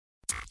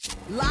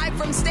Live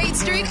from State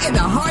Street in the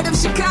heart of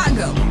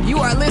Chicago, you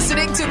are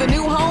listening to the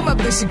new home of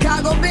the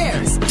Chicago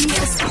Bears,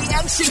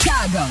 ESPN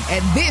Chicago.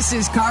 And this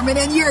is Carmen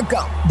and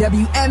Yurko,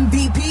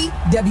 WMVP,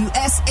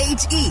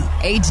 WSHE,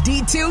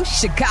 HD2,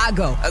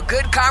 Chicago, a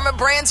good Karma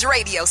Brands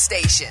radio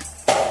station.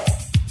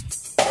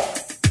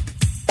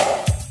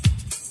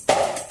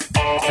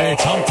 Hey,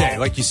 it's hump day.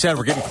 Like you said,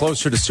 we're getting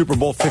closer to Super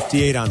Bowl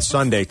 58 on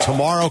Sunday.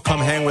 Tomorrow, come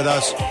hang with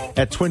us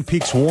at Twin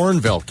Peaks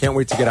Warrenville. Can't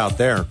wait to get out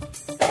there.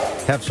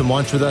 Have some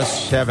lunch with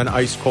us. Have an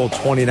ice-cold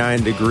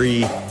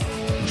 29-degree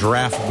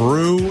draft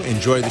brew.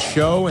 Enjoy the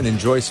show and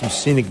enjoy some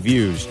scenic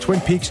views. Twin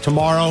Peaks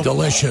tomorrow.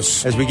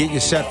 Delicious. As we get you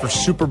set for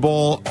Super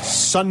Bowl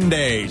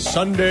Sunday.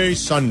 Sunday.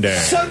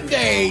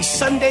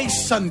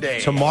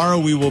 Tomorrow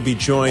we will be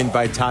joined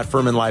by Todd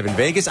Furman live in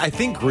Vegas. I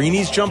think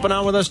Greeny's jumping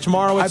on with us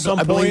tomorrow at some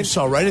point. I believe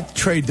so, right at the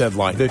trade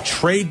deadline. The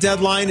trade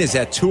deadline is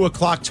at 2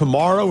 o'clock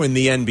tomorrow in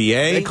the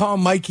NBA. They call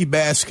him Mikey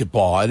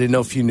Basketball. I didn't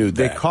know if you knew that.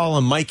 They call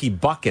him Mikey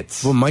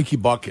Buckets. Well, Mikey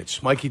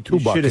Buckets. Mikey Two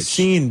Buckets. You should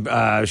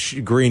have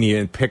seen Greeny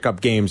and pick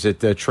up games at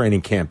the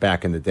training camp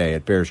back in the day,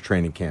 at Bears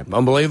training camp.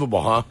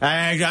 Unbelievable, huh?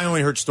 I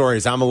only heard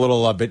stories. I'm a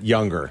little bit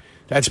younger.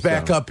 That's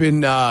back up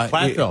in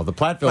Platteville,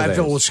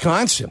 Platteville,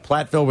 Wisconsin.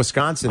 Platteville,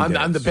 Wisconsin.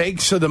 On the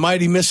banks of the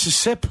mighty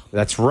Mississippi.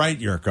 That's right,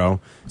 Yurko.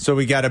 So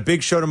we got a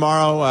big show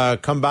tomorrow.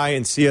 Come by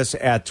and see us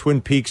at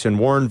Twin Peaks in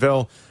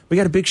Warrenville. We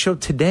got a big show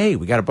today.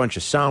 We got a bunch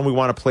of sound we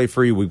want to play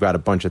for you. We've got a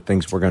bunch of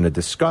things we're going to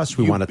discuss.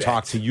 We want to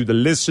talk to you, the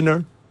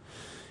listener.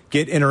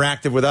 Get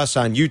interactive with us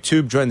on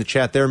YouTube. Join the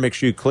chat there. Make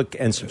sure you click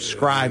and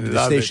subscribe to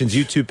the station's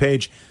YouTube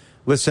page.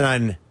 Listen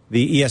on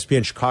the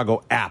ESPN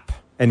Chicago app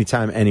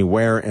anytime,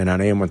 anywhere, and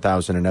on AM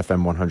 1000 and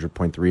FM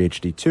 100.3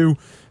 HD2.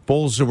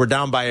 Bulls were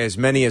down by as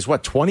many as,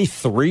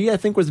 23, I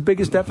think was the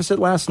biggest deficit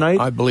last night.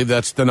 I believe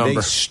that's the number.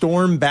 They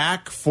stormed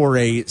back for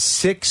a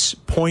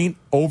 6-point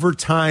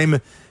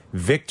overtime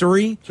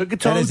victory.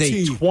 That is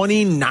a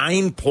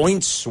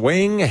 29-point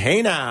swing.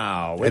 Hey,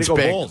 now. Way to go,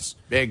 big. Bulls.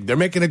 Big. They're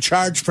making a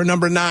charge for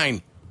number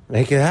 9.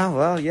 Make it out.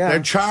 Well, yeah.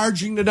 They're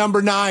charging the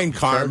number 9,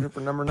 Carm.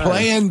 For number 9.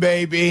 Playing,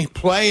 baby.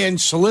 Playing,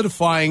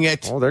 solidifying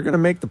it. Well, they're going to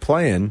make the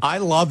play-in. I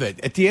love it.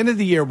 At the end of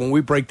the year, when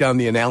we break down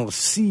the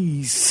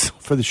analyses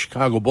for the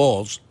Chicago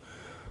Bulls,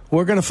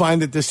 we're going to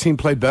find that this team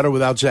played better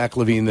without Zach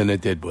LaVine than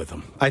it did with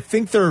him. I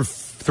think they're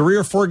 3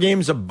 or 4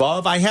 games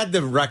above. I had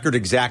the record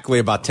exactly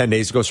about 10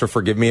 days ago, so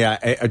forgive me.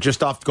 I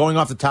just going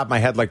off the top of my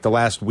head, like the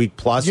last week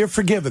plus. You're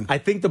forgiven. I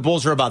think the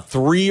Bulls are about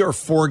 3 or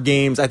 4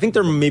 games. I think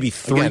they're maybe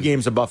 3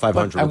 games above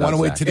 500. I want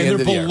to wait to the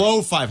end of the year. And they're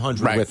below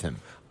 500 with him.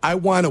 I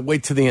want to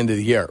wait to the end of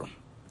the year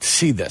to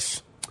see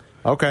this.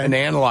 Okay. And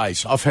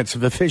analyze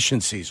offensive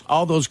efficiencies.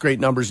 All those great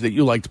numbers that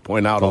you like to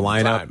point out all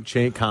the time.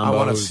 Chain combos. I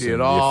want to see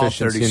it all.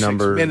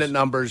 36-minute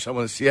numbers. I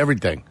want to see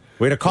everything.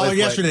 We had a caller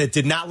yesterday that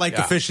did not like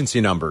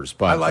efficiency numbers,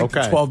 but I like the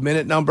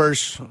 12-minute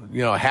numbers.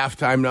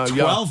 Halftime numbers.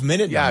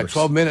 12-minute numbers. Yeah,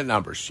 12-minute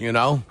numbers.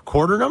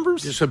 Quarter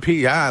numbers. Just a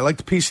piece. Yeah, I like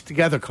to piece it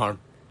together, Carm.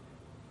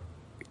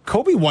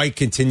 Coby White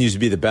continues to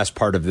be the best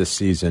part of this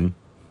season.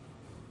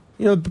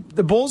 The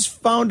Bulls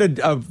found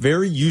a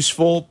very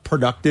useful,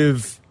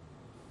 productive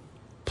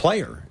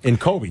player in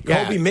Coby.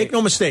 Yeah. Coby, make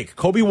no mistake,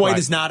 Coby White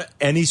is not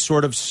any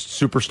sort of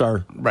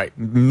superstar. Right.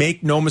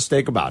 Make no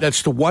mistake about it.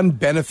 That's the one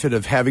benefit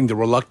of having the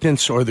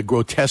reluctance or the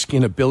grotesque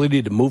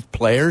inability to move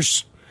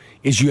players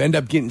is you end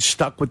up getting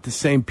stuck with the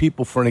same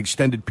people for an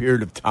extended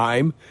period of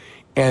time.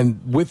 And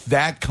with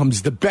that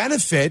comes the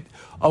benefit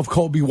of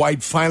Coby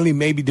White finally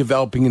maybe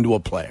developing into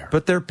a player.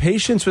 But their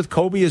patience with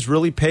Coby has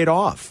really paid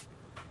off.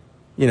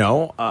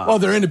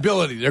 Their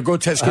inability, their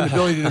grotesque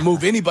inability to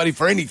move anybody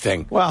for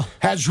anything,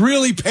 has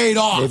really paid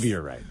off. Maybe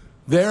you're right.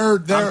 Their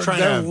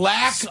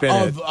lack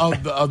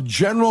of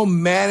general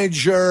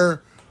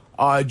manager,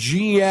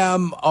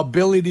 GM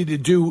ability to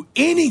do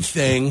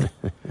anything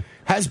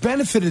has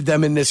benefited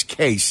them in this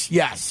case.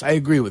 Yes, I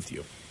agree with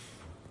you.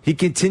 He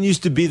continues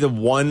to be the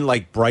one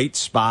bright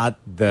spot,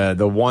 the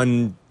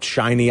one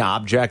shiny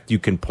object you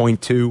can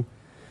point to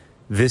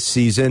this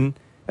season.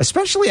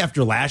 Especially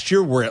after last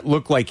year where it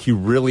looked like he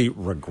really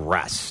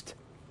regressed.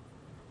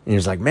 And he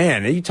was like,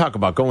 man, you talk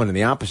about going in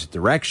the opposite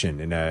direction.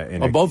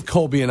 Both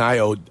Coby and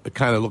Ayo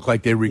kind of looked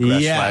like they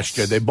regressed last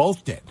year. They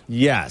both did.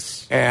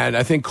 Yes. And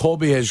I think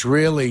Coby has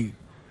really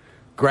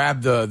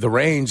grabbed the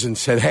reins and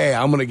said, hey,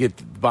 I'm going to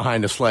get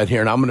behind the sled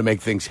here and I'm going to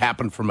make things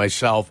happen for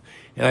myself.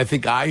 And I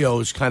think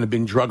Ayo's kind of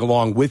been drug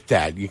along with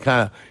that. You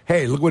kind of,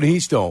 hey, look what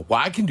he's doing. Well,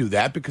 I can do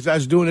that because I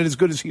was doing it as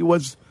good as he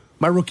was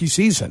my rookie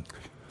season.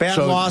 Bad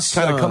loss.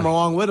 Kind of come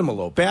along with him a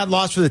little bit. Bad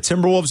loss for the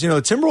Timberwolves.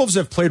 The Timberwolves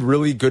have played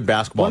really good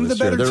basketball this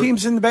year. One of the better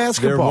teams in the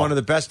basketball. They're one of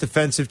the best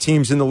defensive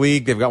teams in the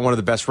league. They've got one of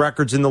the best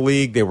records in the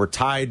league. They were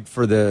tied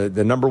for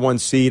the number 1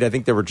 seed. I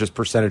think they were just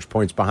percentage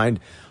points behind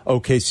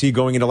OKC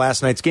going into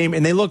last night's game.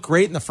 And they look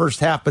great in the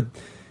first half. But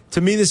to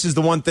me, this is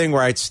the one thing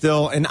where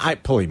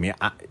believe me,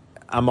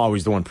 I'm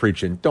always the one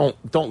preaching. Don't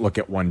look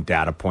at one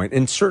data point.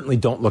 And certainly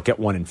don't look at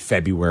one in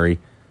February,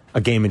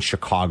 a game in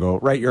Chicago.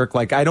 Right, Yerk?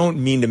 I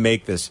don't mean to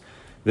make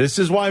this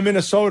is why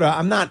Minnesota.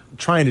 I'm not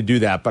trying to do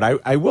that,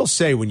 but I will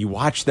say when you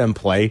watch them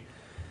play,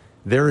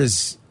 there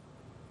is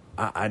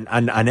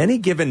on any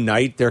given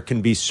night, there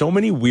can be so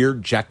many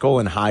weird Jekyll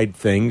and Hyde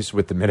things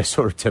with the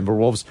Minnesota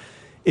Timberwolves.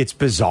 It's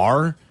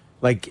bizarre.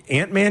 Like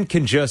Ant-Man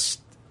can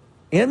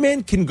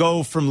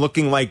go from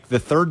looking like the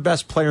third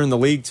best player in the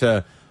league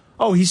to,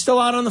 oh, he's still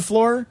out on the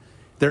floor.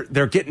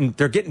 They're getting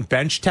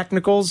bench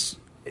technicals.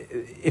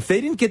 If they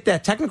didn't get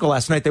that technical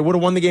last night, they would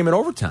have won the game in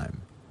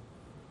overtime.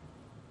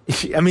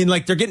 I mean,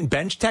 like they're getting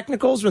bench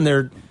technicals when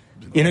they're,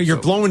 you're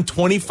blowing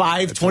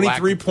 25,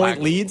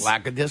 23-point leads.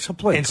 Lack of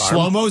discipline. And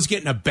Slow-Mo's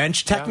getting a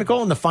bench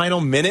technical in the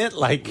final minute.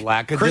 Like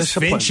lack of Chris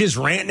discipline. Finch is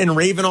ranting and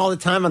raving all the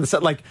time on the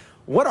set. Like,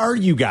 what are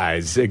you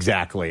guys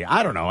exactly?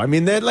 I don't know. I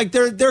mean, they're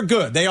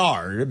good. They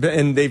are,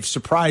 and they've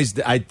surprised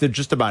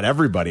just about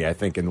everybody. I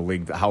think in the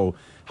league how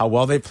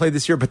well they played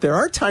this year. But there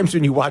are times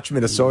when you watch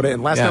Minnesota,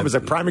 and last night was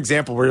a prime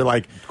example where you're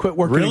like, quit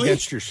working really?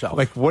 Against yourself.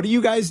 Like, what are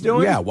you guys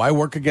doing? Yeah, why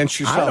work against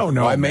yourself? I don't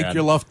know. Why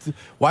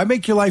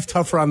make your life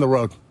tougher on the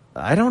road?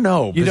 I don't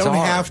know. You don't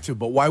have to,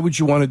 but why would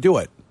you want to do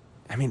it?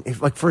 I mean,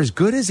 for as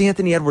good as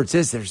Anthony Edwards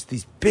is, there's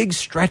these big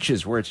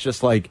stretches where it's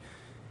just like,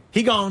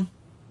 he gone.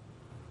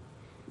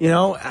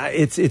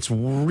 It's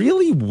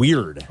really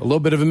weird. A little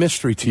bit of a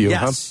mystery to you,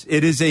 yes,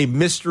 it is a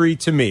mystery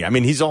to me. I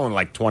mean, he's only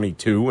like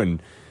 22,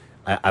 and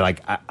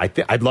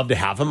I'd love to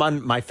have him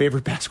on my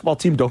favorite basketball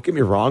team. Don't get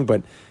me wrong,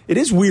 but it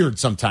is weird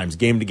sometimes,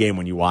 game to game,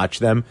 when you watch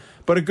them.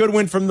 But a good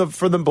win for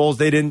the Bulls.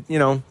 They didn't.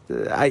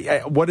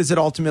 What does it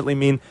ultimately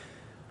mean?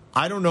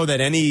 I don't know that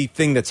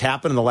anything that's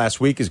happened in the last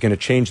week is going to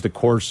change the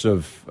course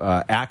of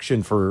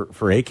action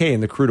for AK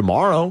and the crew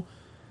tomorrow.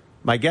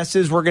 My guess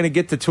is we're going to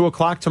get to 2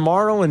 o'clock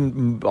tomorrow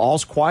and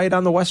all's quiet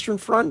on the Western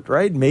Front,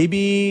 right?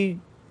 Maybe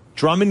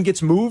Drummond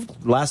gets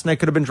moved. Last night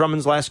could have been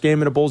Drummond's last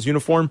game in a Bulls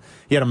uniform.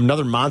 He had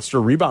another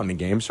monster rebounding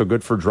game, so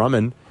good for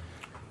Drummond.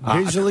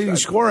 He's the leading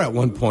scorer at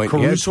one point.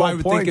 Caruso, I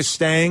would think, is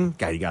staying.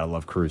 God, you got to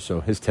love Caruso.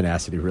 His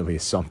tenacity really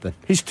is something.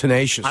 He's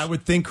tenacious. I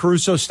would think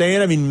Caruso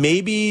staying. I mean,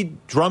 maybe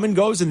Drummond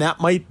goes, and that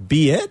might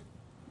be it.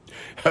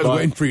 I was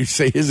waiting for you to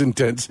say his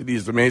intensity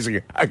is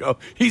amazing. I go,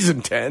 he's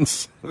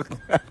intense.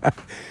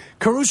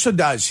 Caruso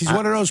does. He's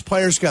one of those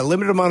players, got a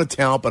limited amount of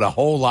talent, but a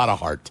whole lot of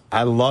heart.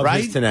 I love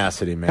his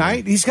tenacity, man.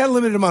 Right? He's got a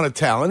limited amount of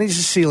talent. He's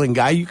a ceiling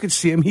guy. You could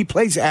see him. He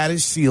plays at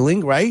his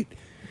ceiling, right?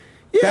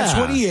 Yeah, that's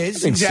what he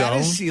is. He's at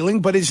his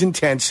ceiling, but his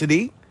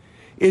intensity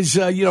is,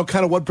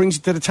 kind of what brings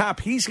it to the top.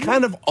 He's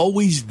kind of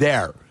always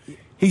there.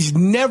 He's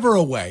never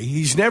away.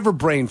 He's never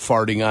brain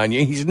farting on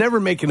you. He's never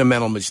making a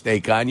mental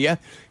mistake on you.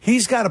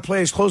 He's got to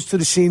play as close to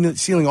the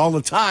ceiling all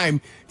the time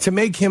to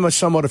make him a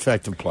somewhat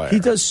effective player. He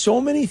does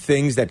so many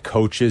things that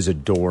coaches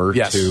adore,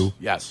 too.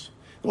 Yes.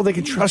 Well, they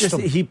can trust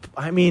him.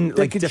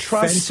 They can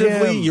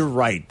defensively, you're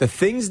right. The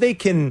things they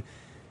can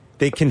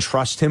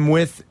trust him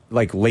with,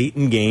 like late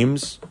in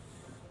games,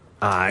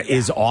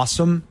 is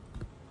awesome.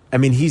 I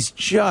mean, he's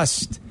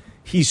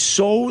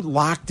so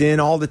locked in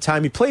all the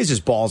time. He plays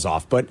his balls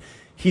off, but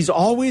he's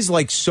always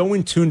like so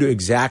in tune to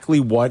exactly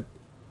what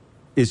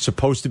is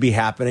supposed to be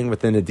happening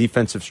within a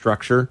defensive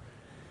structure.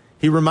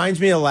 He reminds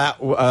me a lot,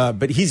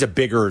 but he's a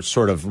bigger,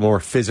 sort of more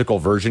physical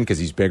version because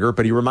he's bigger.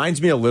 But he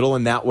reminds me a little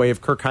in that way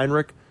of Kirk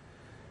Heinrich,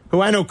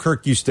 who I know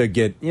Kirk used to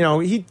get.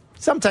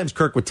 Sometimes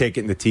Kirk would take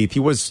it in the teeth. He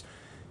was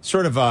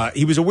sort of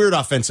he was a weird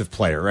offensive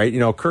player, right?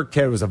 Kirk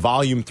was a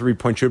volume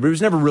 3-point shooter, but he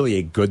was never really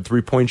a good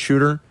 3-point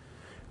shooter.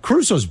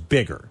 Caruso's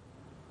bigger.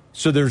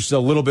 So there's a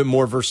little bit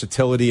more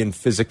versatility and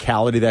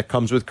physicality that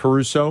comes with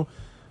Caruso.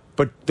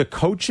 But the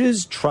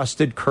coaches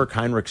trusted Kirk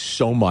Heinrich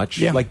so much.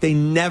 Yeah. Like, they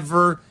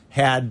never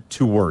had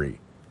to worry.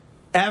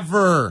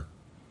 Ever.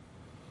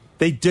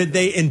 They did.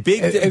 It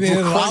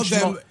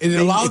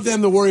allowed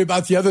them to worry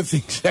about the other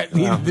things that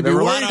needed to be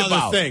worried about.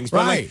 Other things.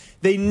 But right.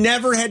 They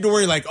never had to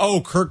worry, like,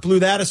 oh, Kirk blew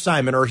that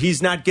assignment, or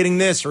he's not getting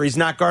this, or he's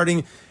not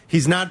guarding...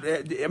 He's not.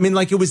 I mean,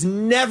 like, it was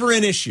never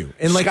an issue.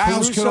 And like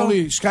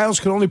Skiles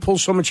can only pull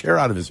so much hair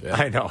out of his head.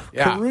 I know.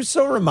 Yeah.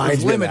 Caruso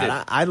reminds me of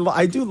that.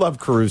 I do love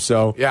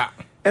Caruso. Yeah.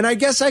 And I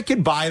guess I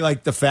could buy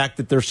like the fact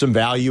that there's some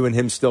value in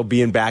him still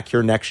being back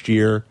here next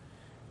year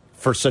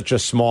for such a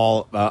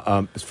small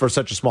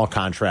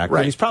contract. Right.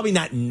 And he's probably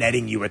not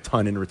netting you a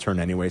ton in return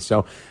anyway.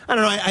 So I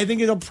don't know. I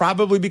think it'll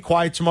probably be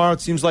quiet tomorrow.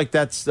 It seems like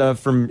that's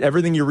from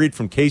everything you read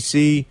from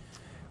KC.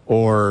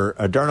 Or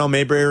Darnell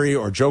Mayberry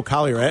or Joe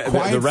Collier,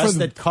 the rest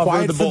that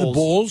cover the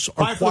Bulls.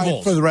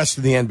 Quiet for the rest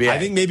of the NBA? I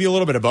think maybe a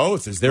little bit of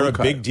both. Is there a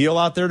big deal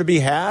out there to be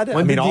had?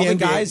 All the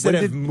guys that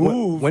have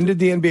moved. When did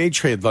the NBA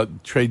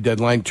trade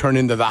deadline turn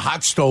into the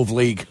hot stove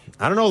league?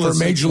 I don't know. For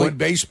Major League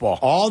Baseball.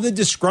 All the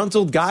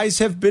disgruntled guys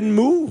have been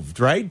moved,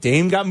 right?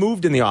 Dame got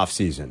moved in the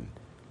offseason.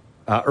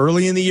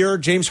 Early in the year,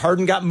 James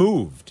Harden got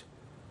moved.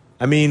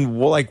 I mean,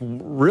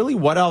 really,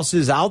 what else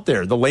is out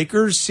there? The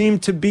Lakers seem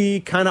to be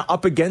kind of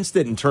up against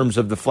it in terms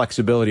of the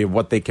flexibility of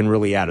what they can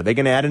really add. Are they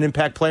going to add an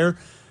impact player?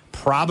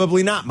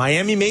 Probably not.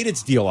 Miami made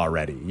its deal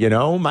already.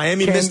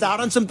 Miami missed out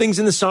on some things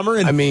in the summer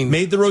and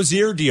made the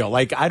Rozier deal.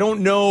 Like, I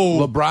don't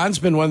know. LeBron's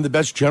been one of the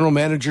best general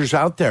managers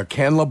out there.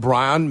 Can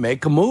LeBron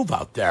make a move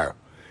out there?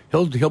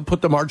 He'll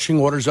put the marching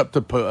orders up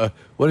to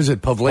what is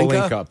it,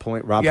 Pavlinka? Rob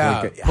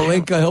Pelinka.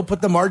 Pelinka. He'll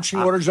put the marching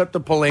orders up to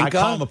Pelinka. I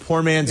call him a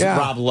poor man's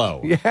Rob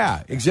Lowe.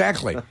 Yeah,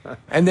 exactly.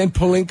 And then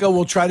Pelinka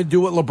will try to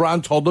do what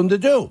LeBron told him to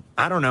do.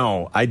 I don't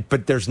know.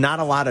 But there's not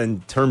a lot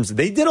in terms.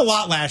 They did a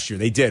lot last year.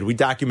 They did. We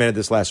documented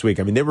this last week.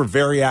 I mean, they were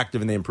very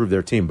active and they improved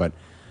their team. But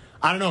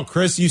I don't know,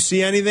 Chris. You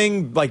see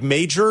anything like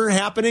major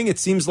happening? It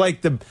seems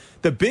like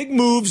the big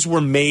moves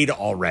were made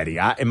already.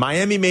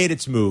 Miami made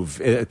its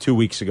move 2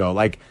 weeks ago.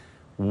 Like,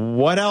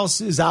 what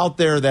else is out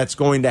there that's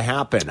going to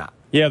happen?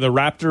 Yeah, the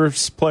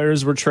Raptors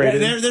players were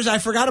traded. I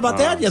forgot about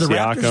that. Yeah, the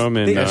Siakam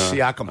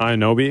Raptors.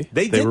 and Anunoby.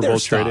 They did were their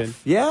both stuff. traded.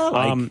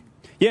 Yeah.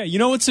 Yeah, you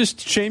know, it's a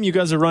shame you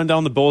guys have run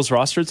down the Bulls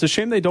roster. It's a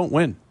shame they don't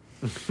win.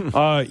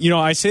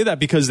 I say that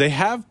because they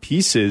have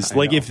pieces.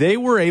 Like, if they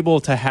were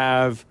able to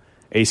have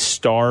a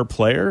star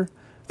player,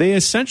 they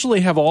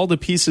essentially have all the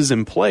pieces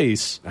in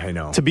place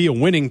to be a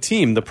winning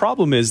team. The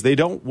problem is they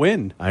don't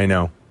win. I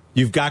know.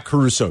 You've got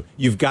Caruso.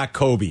 You've got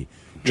Kobe.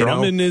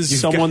 Drummond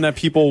is someone that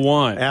people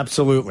want.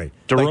 Absolutely.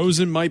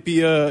 DeRozan might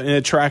be an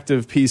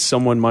attractive piece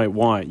someone might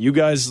want. You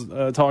guys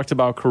talked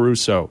about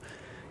Caruso.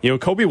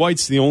 Kobe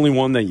White's the only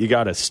one that you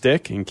got to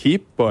stick and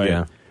keep,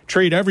 but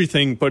trade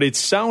everything. But it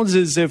sounds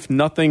as if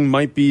nothing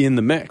might be in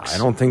the mix. I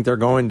don't think they're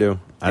going to.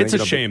 It's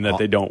a shame that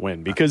they don't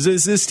win because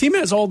this team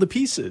has all the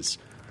pieces.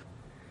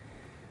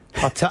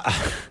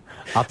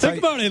 Think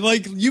about it.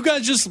 Like, you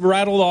guys just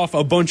rattled off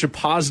a bunch of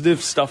positive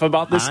stuff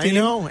about this team. I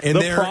know. And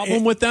the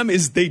problem with them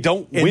is they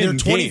don't win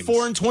games. They're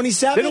 24 and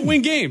 27. They don't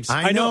win games.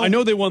 I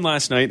know they won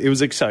last night. It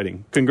was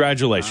exciting.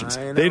 Congratulations.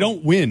 They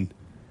don't win.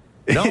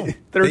 No.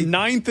 They're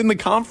ninth in the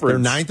conference.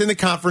 They're ninth in the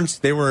conference.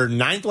 They were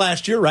ninth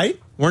last year, right?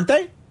 Weren't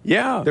they?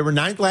 Yeah. They were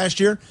ninth last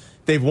year.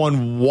 They've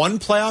won one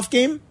playoff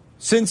game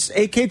since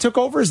AK took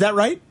over. Is that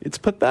right? It's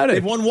pathetic.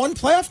 They've won one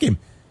playoff game.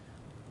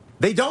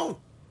 They don't.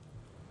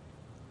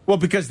 Well,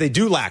 because they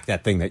do lack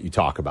that thing that you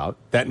talk about,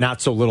 that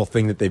not-so-little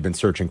thing that they've been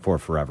searching for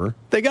forever.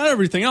 They got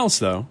everything else,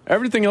 though.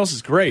 Everything else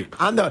is great.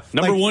 Number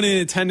one in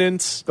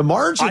attendance. The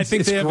margins, I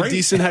think they have great. a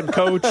decent head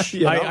coach.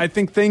 I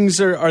think things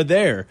are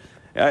there.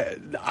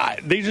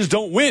 They just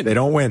don't win. They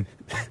don't win.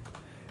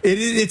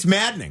 It's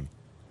maddening.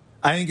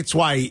 I think it's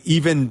why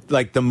even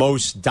like the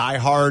most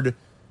diehard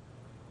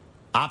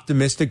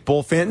optimistic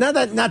Bull fan, not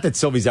that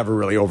Sylvie's ever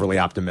really overly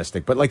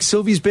optimistic, but like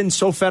Sylvie's been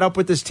so fed up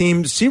with this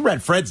team. See,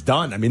 Red Fred's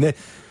done. I mean,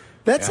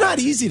 that's not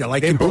easy to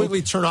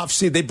completely turn off.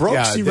 See, they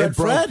broke C-Red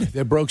Fred.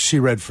 They broke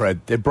C-Red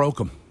Fred. They broke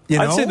him.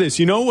 I'd say this.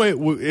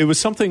 It was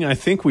something I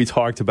think we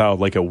talked about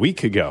like a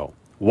week ago.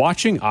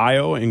 Watching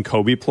Ayo and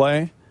Kobe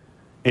play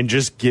and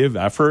just give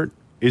effort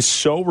is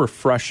so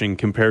refreshing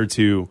compared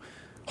to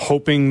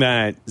hoping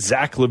that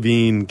Zach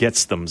LaVine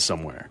gets them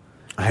somewhere.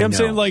 You know what I'm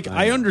saying? Like,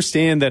 I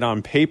understand that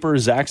on paper,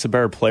 Zach's a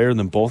better player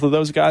than both of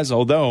those guys,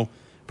 although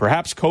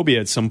perhaps Kobe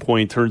at some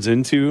point turns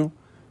into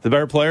the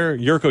better player.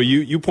 Yurko,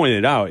 you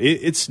pointed out,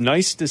 it's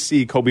nice to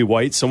see Kobe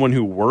White, someone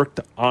who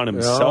worked on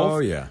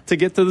himself to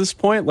get to this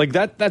point. Like,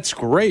 that's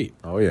great.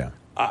 Oh, yeah.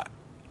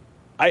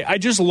 I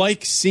just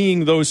like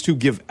seeing those two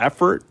give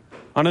effort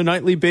on a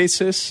nightly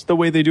basis the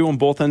way they do on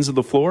both ends of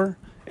the floor.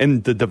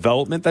 And the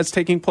development that's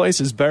taking place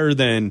is better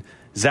than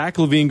Zach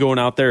LaVine going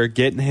out there,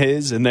 getting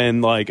his, and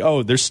then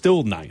they're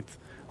still ninth.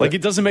 Like,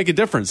 it doesn't make a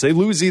difference. They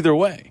lose either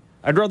way.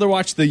 I'd rather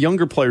watch the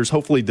younger players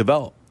hopefully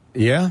develop.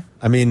 Yeah.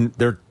 I mean,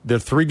 they're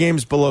 3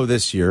 games below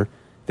this year.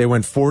 They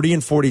went 40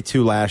 and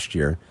 42 last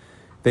year.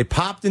 They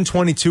popped in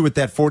 22 with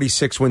that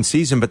 46-win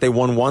season, but they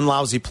won one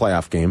lousy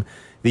playoff game.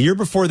 The year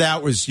before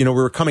that was, we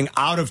were coming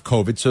out of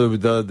COVID, so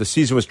the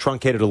season was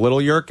truncated a little,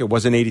 Yerk. It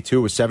wasn't 82,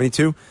 it was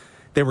 72.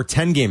 They were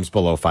 10 games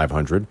below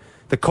 500.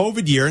 The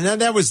COVID year, and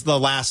that was the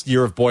last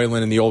year of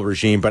Boylan and the old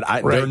regime, but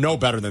they're no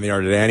better than they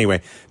are today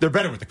anyway. They're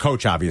better with the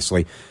coach,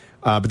 obviously,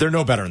 but they're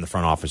no better in the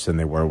front office than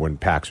they were when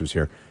Pax was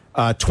here.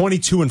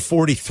 22 and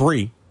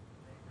 43,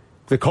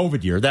 the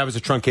COVID year. That was a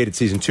truncated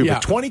season, too. Yeah.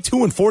 But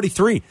 22 and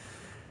 43.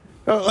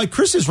 Like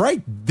Chris is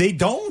right. They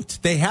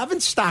don't. They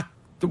haven't stocked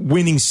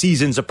winning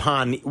seasons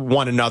upon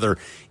one another,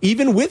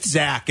 even with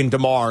Zach and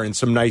DeMar and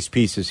some nice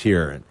pieces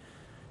here.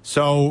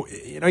 So,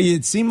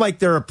 it seemed like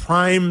they're a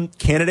prime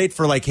candidate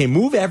for hey,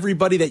 move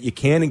everybody that you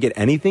can and get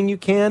anything you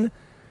can.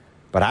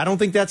 But I don't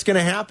think that's going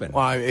to happen.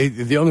 Well,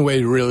 the only way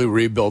to really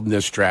rebuild in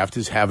this draft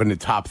is having a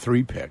top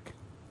 3 pick,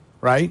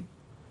 right?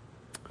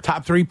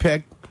 Top 3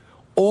 pick,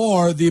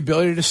 or the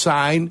ability to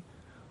sign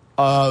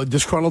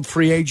disgruntled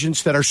free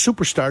agents that are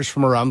superstars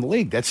from around the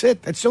league. That's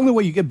it. That's the only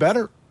way you get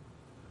better.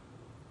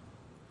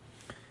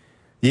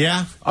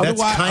 Yeah,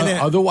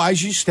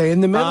 otherwise you stay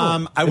in the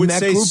middle. I would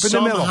say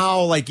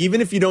somehow,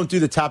 even if you don't do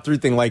the top 3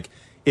 thing,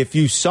 if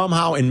you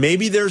somehow, and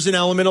maybe there's an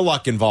element of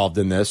luck involved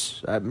in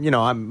this.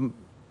 I'm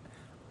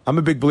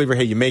a big believer.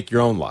 Hey, you make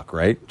your own luck,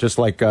 right? Just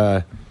like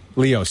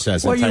Leo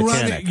says in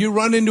Titanic. You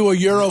run into a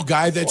Euro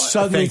guy that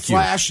suddenly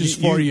flashes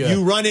for you.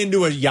 You run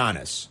into a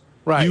Giannis,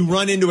 right? You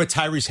run into a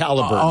Tyrese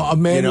Halliburton, a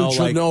Manu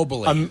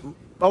Ginobili.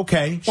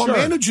 Okay, well, sure.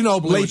 Manu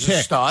Ginobili was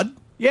a stud.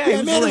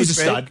 Yeah, Manu was a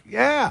stud.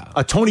 Yeah.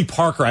 A Tony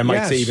Parker, I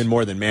might say even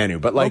more than Manu.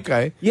 But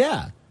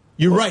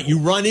you're right. You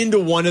run into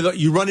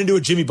you run into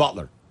a Jimmy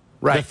Butler.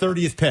 Right. The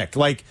 30th pick.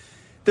 Like,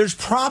 there's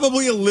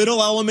probably a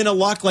little element of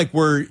luck, like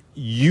where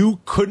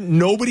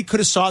nobody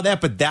could have saw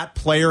that, but that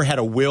player had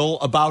a will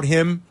about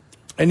him.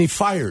 And he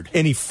fired.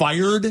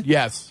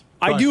 Yes.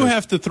 I do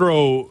have to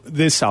throw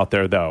this out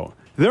there, though.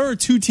 There are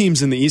two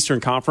teams in the Eastern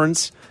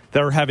Conference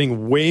that are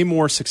having way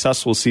more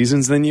successful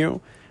seasons than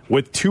you,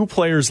 with two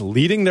players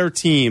leading their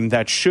team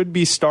that should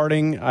be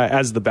starting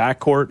as the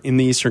backcourt in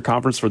the Eastern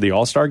Conference for the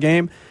All-Star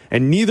game,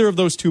 and neither of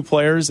those two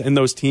players and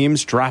those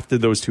teams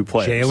drafted those two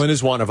players. Jalen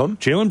is one of them.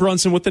 Jalen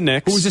Brunson with the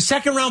Knicks. Who was a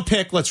second-round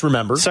pick, let's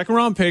remember.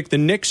 Second-round pick. The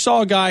Knicks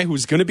saw a guy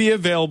who's going to be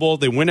available.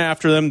 They went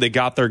after them. They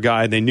got their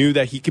guy. They knew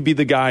that he could be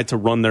the guy to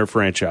run their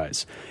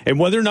franchise. And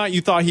whether or not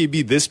you thought he'd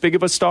be this big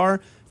of a star,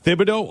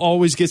 Thibodeau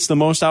always gets the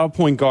most out of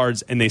point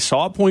guards, and they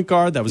saw a point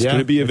guard that was going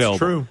to be available.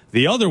 True.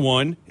 The other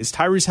one is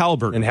Tyrese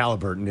Halliburton.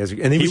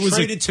 And he was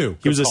traded too.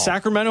 He was a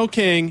Sacramento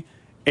King,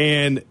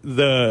 and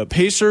the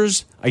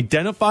Pacers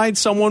identified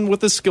someone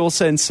with a skill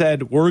set and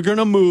said, we're going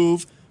to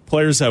move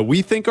players that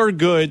we think are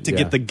good to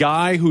get the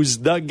guy who's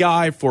the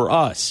guy for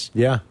us.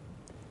 Yeah.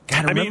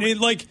 I mean,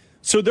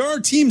 so there are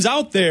teams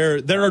out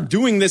there that are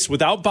doing this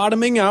without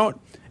bottoming out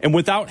and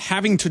without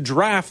having to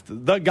draft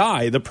the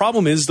guy. The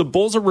problem is the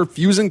Bulls are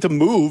refusing to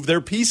move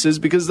their pieces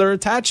because they're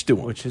attached to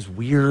him. Which is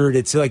weird.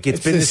 It's like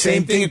it's been the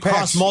same thing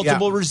across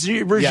multiple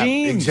regimes. Yeah,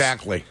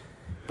 exactly.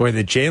 Boy,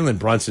 the Jalen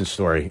Brunson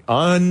story,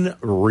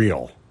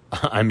 unreal.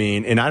 I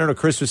mean, and I don't know,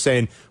 Chris was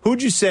saying, who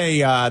would you say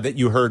that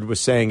you heard was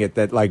saying it,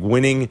 that like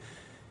winning...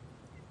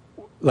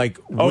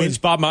 it's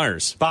Bob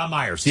Myers. Bob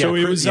Myers. Yeah, so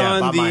he was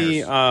on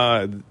the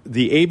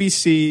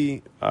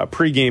ABC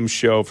pregame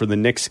show for the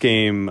Knicks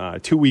game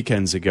 2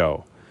 weekends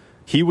ago.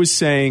 He was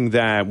saying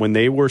that when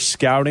they were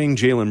scouting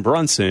Jalen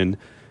Brunson,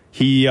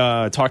 he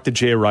talked to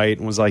Jay Wright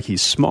and was like,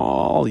 he's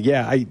small,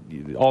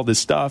 all this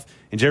stuff.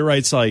 And Jay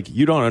Wright's like,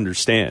 you don't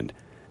understand.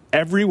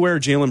 Everywhere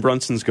Jalen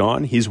Brunson's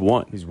gone, he's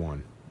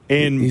won.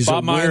 And he's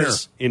Bob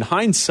Myers, in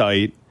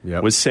hindsight,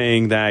 was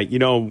saying that,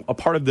 a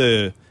part of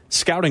the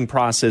scouting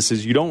process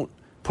is you don't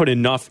put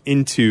enough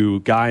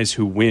into guys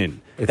who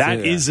win. That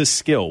is a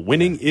skill.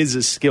 Winning is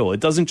a skill.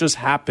 It doesn't just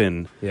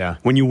happen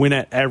when you win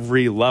at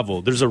every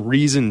level. There's a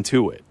reason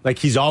to it. Like,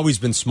 he's always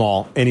been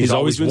small, and he's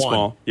always been won.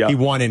 Small. Yeah. He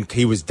won, and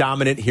he was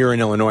dominant here in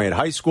Illinois at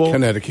high school.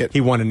 Connecticut.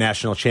 He won a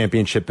national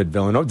championship at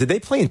Villanova. Did they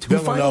play in two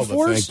Final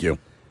Fours? Thank you.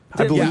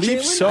 I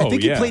believe so. I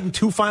think he played in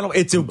two Final.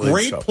 It's a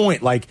great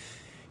point. Like,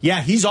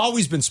 he's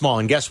always been small,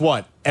 and guess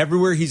what?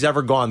 Everywhere he's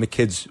ever gone, the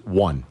kid's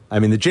won. I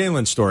mean, the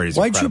Jalen story is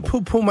Why'd incredible.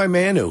 you poo-poo my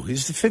Manu?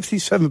 He's the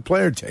 57th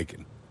player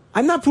taken.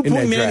 I'm not poo-pooing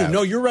Manu. draft.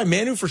 No, you're right.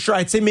 Manu for sure.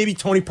 I'd say maybe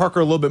Tony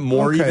Parker a little bit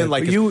more. Okay, even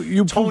like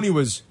Tony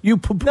was. You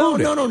poo-pooed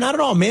it. No, not at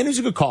all. Manu's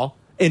a good call,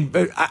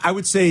 and I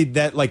would say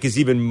that like is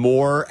even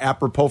more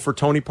apropos for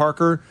Tony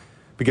Parker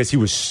because he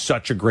was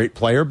such a great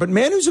player. But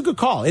Manu's a good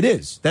call. It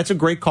is. That's a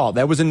great call.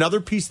 That was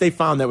another piece they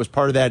found that was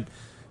part of that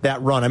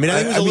run. I mean,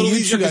 I think it was a little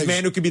easier because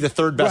Manu could be the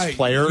third best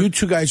player. You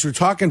two guys were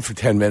talking for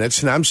 10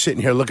 minutes, and I'm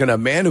sitting here looking at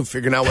Manu,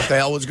 figuring out what the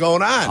hell was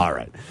going on. All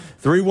right.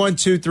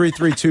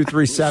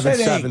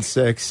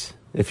 312-332-3776.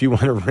 If you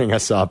want to ring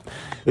us up.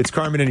 It's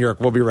Carmen and Yurko.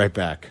 We'll be right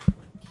back.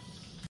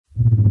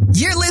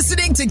 You're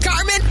listening to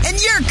Carmen and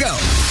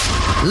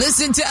Yurko.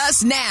 Listen to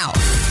us now.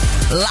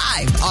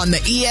 Live on the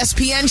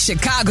ESPN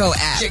Chicago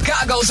app.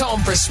 Chicago's home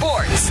for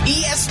sports.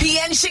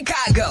 ESPN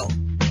Chicago.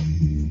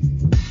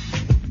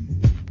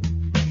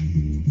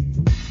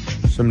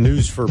 Some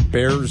news for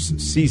Bears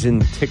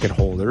season ticket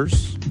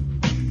holders.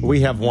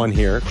 We have one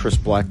here. Chris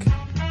Bleck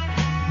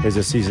is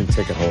a season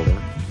ticket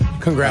holder.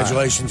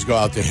 Congratulations go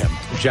out to him.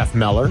 Jeff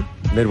Meller,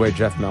 Midway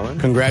Jeff Meller.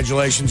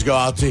 Congratulations go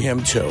out to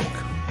him, too.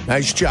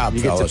 Nice job, You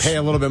fellas. get to pay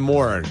a little bit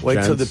more.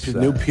 Wait till gents. the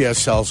new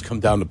PSLs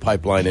come down the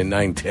pipeline in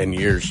 9-10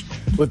 years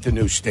with the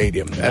new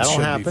stadium. That'll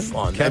happen. Be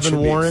fun. Kevin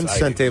Warren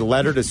sent a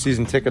letter to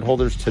season ticket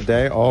holders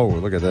today. Oh,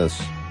 look at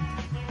this.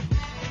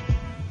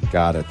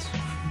 Got it.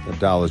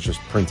 Abdallah's just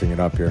printing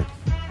it up here.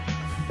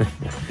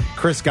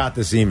 Chris got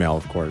this email,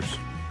 of course.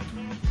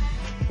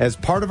 As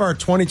part of our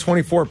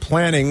 2024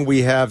 planning,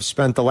 we have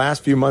spent the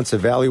last few months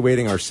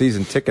evaluating our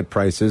season ticket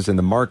prices and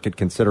the market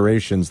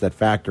considerations that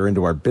factor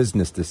into our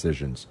business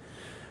decisions.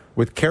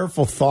 With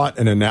careful thought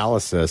and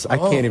analysis, I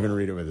can't even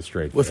read it with a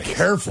straight face. With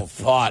careful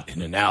thought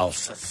and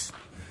analysis,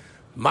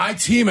 my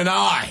team and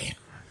I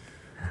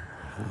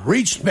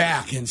reached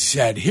back and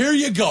said, here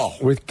you go.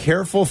 With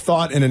careful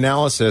thought and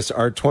analysis,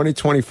 our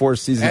 2024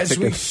 season As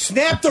ticket... we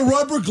snapped the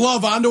rubber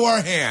glove onto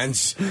our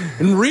hands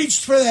and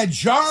reached for that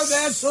jar of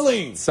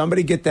Vaseline.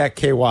 Somebody get that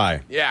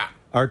KY. Yeah.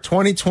 Our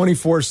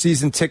 2024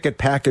 season ticket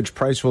package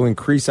price will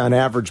increase on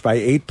average by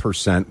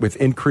 8%, with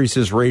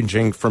increases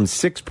ranging from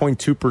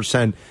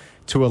 6.2%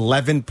 to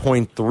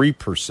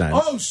 11.3%.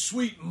 Oh,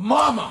 sweet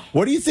mama.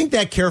 What do you think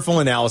that careful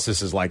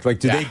analysis is like? Like,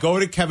 do they go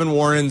to Kevin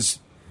Warren's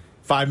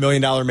 $5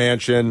 million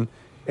mansion,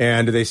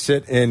 and do they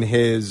sit in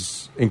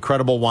his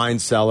incredible wine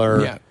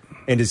cellar? Yeah.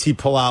 And does he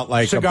pull out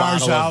like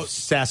Cigars a bottle out. of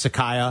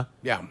Sassicaia?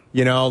 Yeah.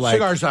 You know, like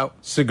Cigars out.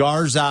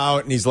 Cigars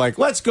out, and he's like,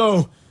 let's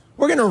go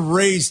We're going to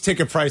raise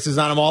ticket prices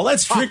on them all.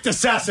 Let's drink to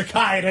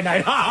Sassicaia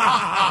tonight.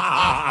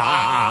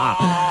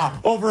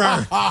 Over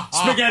our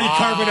spaghetti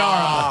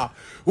carbonara.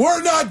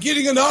 We're not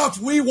getting enough.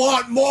 We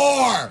want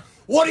more.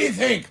 What do you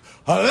think?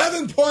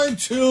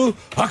 11.2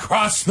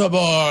 across the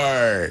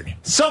board.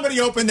 Somebody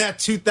opened that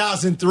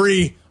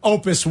 2003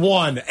 Opus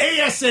 1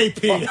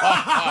 ASAP.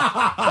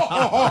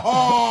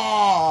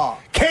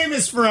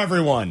 Camus for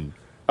everyone.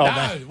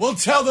 We'll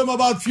tell them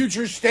about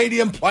future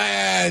stadium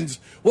plans.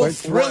 We'll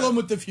thrill them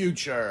with the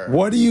future.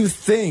 What do you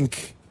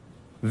think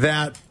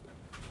that...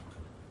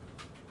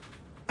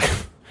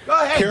 Go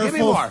ahead, give me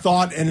careful more.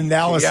 thought and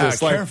analysis.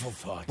 Yeah, careful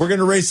thought. We're going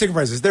to raise ticket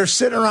prices. They're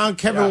sitting around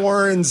Kevin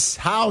Warren's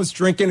house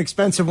drinking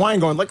expensive wine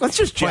going, like, let's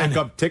just jack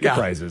up ticket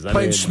prices.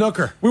 Playing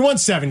snooker. We won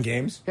 7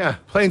 games. Yeah,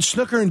 playing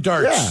snooker and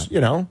darts. Yeah,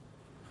 you know.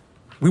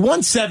 We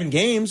won 7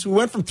 games. We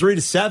went from 3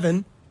 to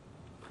 7.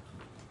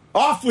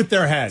 Off with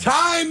their heads.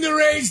 Time to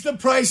raise the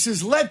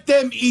prices. Let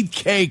them eat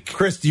cake.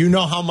 Chris, do you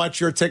know how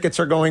much your tickets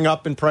are going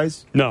up in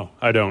price? No,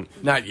 I don't.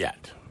 Not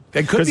yet.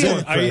 They could be.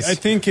 I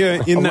think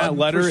in that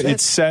letter 11%? it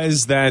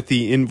says that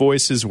the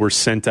invoices were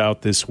sent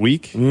out this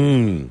week.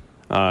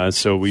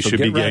 So we should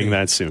be getting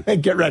that soon. Hey,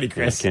 get ready,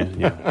 Chris.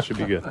 It should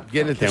be good.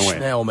 Get it to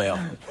snail mail.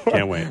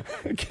 Can't wait.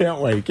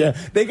 Can't wait.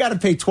 They got to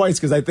pay twice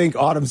because I think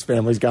Autumn's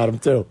family's got them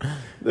too.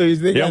 We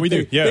do. They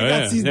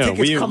got these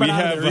tickets coming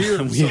out of their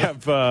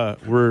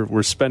ears.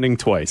 We're spending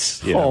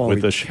twice.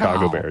 With the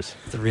Chicago Bears.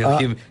 It's a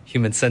real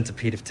human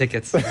centipede of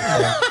tickets.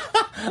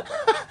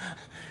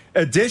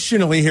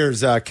 Additionally,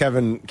 here's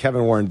Kevin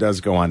Warren does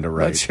go on to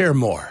write. Let's hear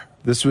more.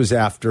 This was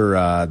after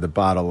the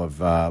bottle of,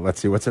 let's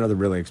see, what's another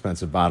really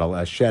expensive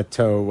bottle?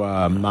 Chateau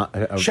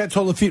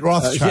Lafite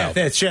Rothschild.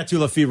 Yeah, Chateau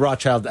Lafite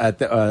Rothschild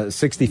at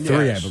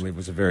 63, I believe,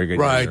 was a very good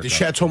Right, year the ago.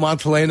 Chateau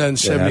Montelena in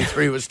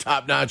 73 was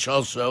top-notch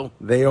also.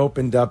 They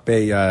opened up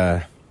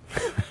a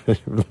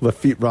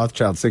Lafite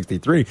Rothschild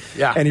 63.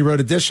 Yeah. And he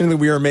wrote, additionally,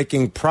 we are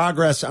making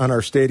progress on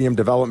our stadium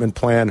development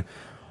plan.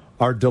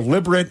 Our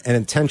deliberate and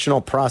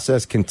intentional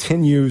process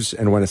continues,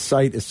 and when a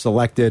site is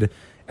selected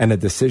and a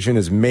decision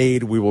is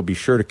made, we will be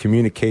sure to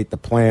communicate the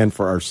plan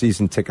for our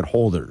season ticket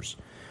holders.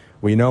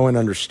 We know and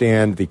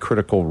understand the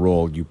critical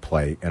role you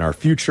play in our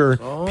future.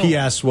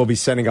 P.S. We'll be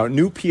sending out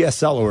new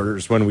PSL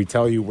orders when we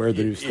tell you where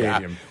the new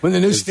stadium When the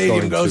new is stadium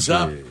going goes to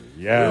up, be.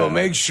 we will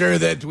make sure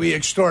that we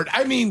extort.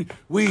 I mean,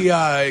 we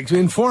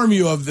inform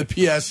you of the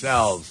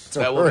PSLs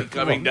that will be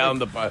coming down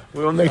the pipe.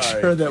 We will make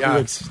sure that we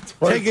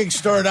extort. Take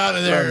extort out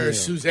of there,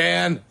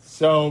 Suzanne.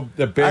 So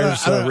the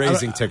Bears are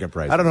raising ticket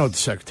prices. I don't know what the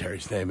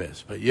secretary's name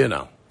is, but you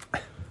know.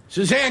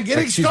 Suzanne, get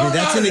Excuse me, extort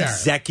that's out of an there.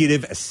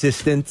 executive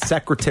assistant.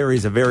 Secretary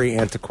is a very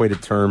antiquated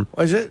term.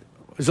 Was it?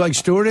 Is it like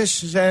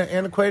stewardess? Is that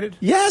antiquated?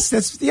 Yes,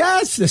 the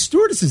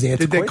stewardess is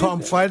antiquated. Did they call them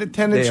flight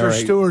attendants They or are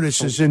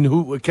stewardesses in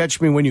Who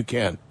Catch Me When You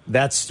Can?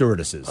 That's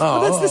stewardesses.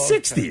 That's the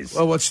 60s.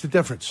 Well, what's the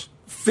difference?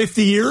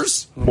 50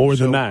 years? More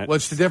than that.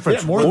 What's the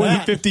difference? Yeah, more More than than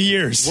that. 50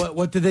 years.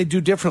 What did they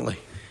do differently?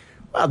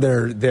 Well,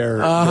 they're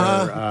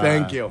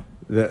Thank you.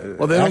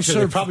 Well, they don't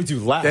serve. They probably do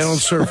less. They don't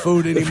serve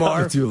food They anymore.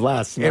 probably do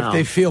less now. If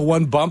they feel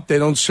one bump, they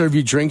don't serve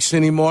you drinks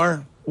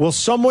anymore. Well,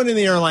 someone in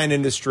the airline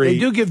industry... They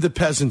do give the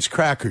peasants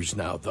crackers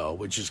now, though,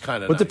 which is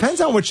kind of Well, it depends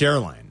on which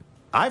airline.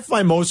 I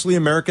find mostly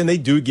American, they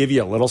do give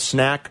you a little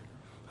snack.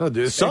 Oh,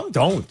 do they? Some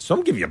don't.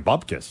 Some give you a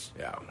bupkis.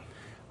 Yeah.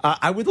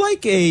 I would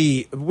like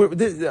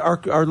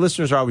our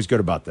listeners are always good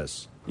about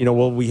this. You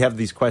know, we have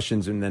these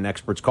questions in an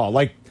expert's call.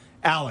 Like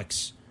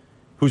Alex,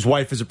 whose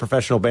wife is a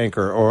professional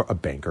banker or a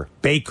baker,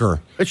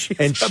 She's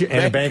and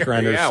a banker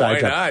on her Yeah, side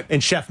why job. not?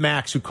 And Chef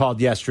Max, who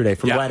called yesterday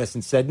from Yeah. Lettuce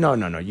and said, no,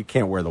 you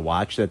can't wear the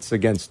watch. That's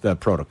against the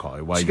protocol.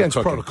 While It's you're against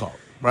cooking. protocol.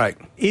 Right.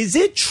 Is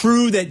it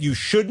true that you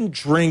shouldn't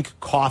drink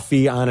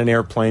coffee on an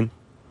airplane?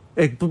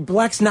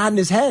 Black's nodding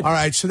his head. All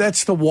right, so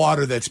that's the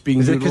water that's being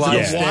Is it 'cause of the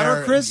utilized water,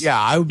 there. Chris? Yeah,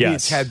 I would be a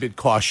Yes. tad bit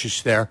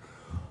cautious there.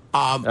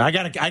 I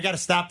gotta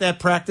stop that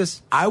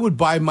practice. I would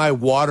buy my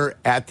water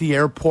at the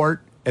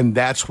airport, and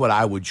that's what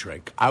I would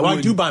drink.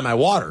 I do buy my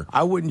water.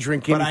 I wouldn't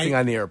drink But anything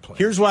on the airplane.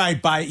 Here's why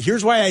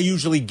I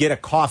usually get a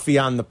coffee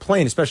on the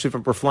plane, especially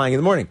if we're flying in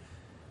the morning.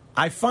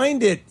 I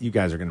find it. You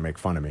guys are going to make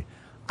fun of me.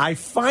 I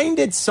find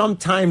it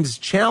sometimes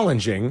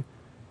challenging.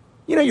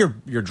 You know,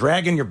 you're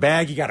dragging your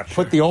bag. You got to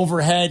put the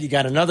overhead. You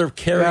got another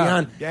carry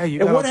on. Yeah, you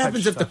And got what all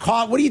happens types if of the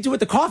coffee? What do you do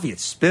with the coffee? It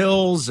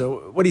spills.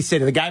 What do you say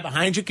to the guy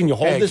behind you? Can you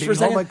hold Hey, this can for a you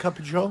hold second? my cup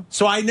of Joe?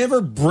 So I never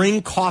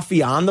bring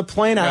coffee on the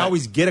plane. I Right.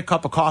 always get a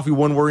cup of coffee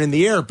when we're in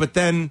the air. But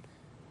then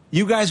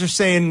you guys are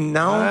saying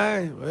no,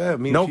 I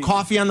mean, no if you-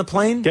 coffee on the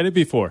plane. Get it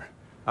before.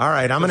 All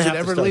right, I'm going Does to it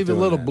have to ever start leave a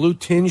doing little that. blue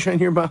tinge on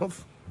your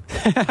mouth?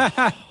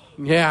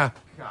 Yeah.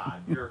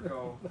 God,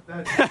 Yurko,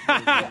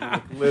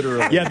 that's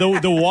literally. Yeah,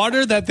 the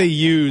water that they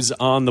use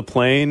on the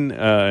plane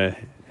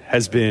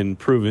has been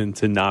proven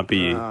to not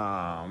be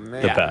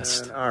the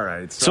best. All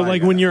right. So,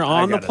 like, when you're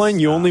on the plane,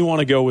 you only want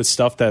to go with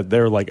stuff that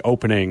they're, like,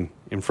 opening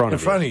in front In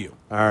of you. front of you.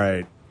 All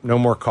right. No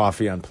more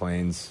coffee on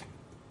planes.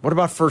 What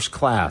about first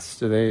class?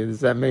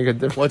 Does that make a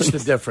difference? What's the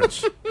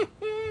difference?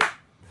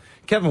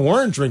 Kevin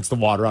Warren drinks the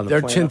water on the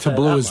Their plane. tint I'll to tell you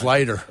blue that is much.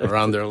 lighter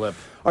around their lip.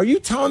 Are you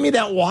telling me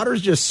that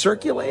water's just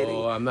circulating?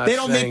 Oh, I'm not They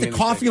don't make saying the anything.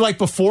 coffee like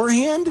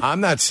beforehand?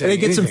 I'm not saying They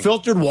get some anything.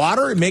 filtered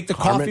water and make the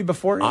coffee Carmen,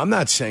 beforehand? I'm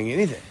not saying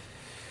anything.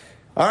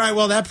 All right,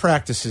 well, that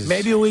practices.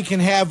 Maybe we can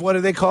have, what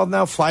are they called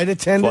now? Flight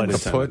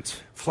attendants? Flight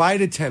attendants.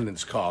 Flight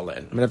attendants call in.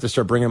 I'm going to have to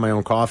start bringing my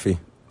own coffee.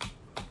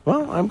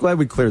 Well, I'm glad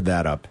we cleared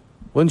that up.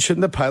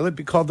 Shouldn't the pilot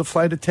be called the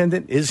flight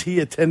attendant? Is he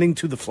attending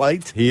to the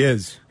flight? He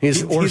is.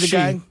 Isn't Or he the she.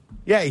 guy?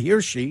 Yeah, he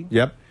or she.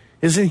 Yep.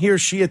 Isn't he or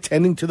she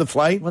attending to the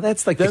flight? Well,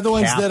 that's like they're the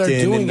ones that are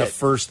captain doing and the it.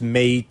 first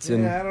mate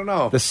and Yeah, I don't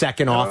know. the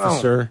second I don't know.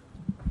 officer.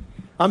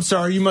 I'm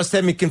sorry, you must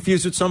have me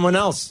confused with someone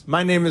else.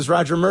 My name is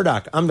Roger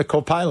Murdoch. I'm the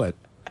co-pilot.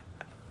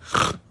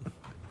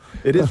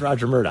 It is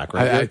Roger Murdoch,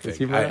 right? I Is he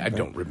think Murdoch? I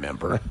don't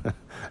remember.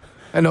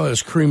 I know it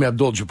was Kareem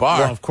Abdul-Jabbar.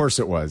 Well, of course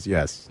it was.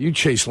 Yes. You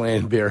chase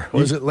Lanier.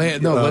 Was it Lanier?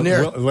 No,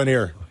 Lanier.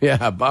 Lanier.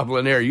 Yeah, Bob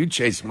Lanier. You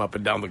chase him up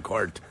and down the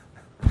court.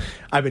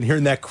 I've been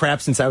hearing that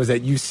crap since I was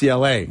at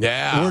UCLA.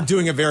 Yeah. We're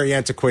doing a very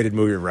antiquated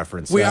movie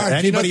reference. We are. Do you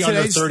know Anybody under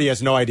today's- 30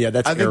 has no idea.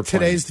 That's I think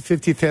Airplane. today's the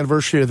 50th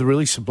anniversary of the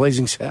release of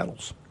Blazing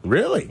Saddles.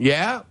 Really?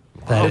 Yeah.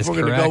 That If is we're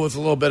going to correct. go with a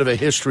little bit of a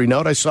history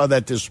note, I saw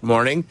that this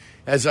morning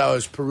as I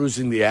was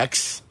perusing the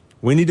X.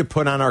 We need to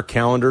put on our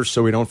calendars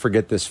so we don't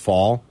forget this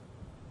fall,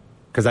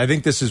 because I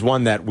think this is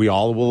one that we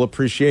all will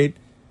appreciate.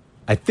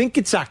 I think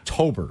it's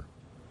October.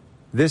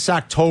 This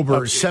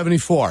October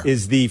 74.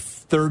 is the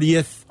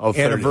 30th Oh,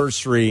 30th.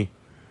 anniversary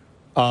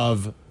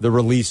of the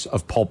release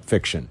of Pulp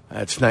Fiction.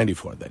 That's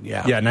 94 then,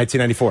 yeah. Yeah,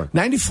 1994.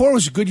 94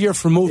 was a good year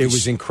for movies. It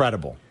was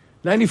incredible.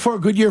 94,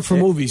 good year for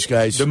movies,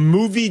 guys. The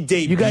movie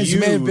debuted. You guys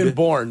may have been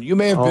born. You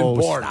may have been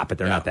born. Stop it.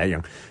 They're not that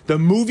young. The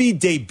movie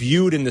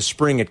debuted in the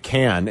spring at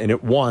Cannes, and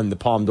it won the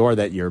Palme d'Or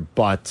that year,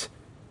 but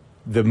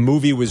the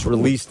movie was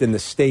released in the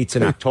States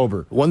in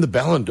October. Won the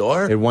Ballon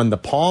d'Or? It won the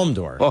Palme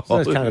d'Or. So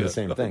it's kind of yeah. the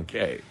same thing.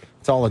 Okay.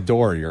 It's all a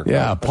door. You're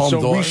Yeah, Palme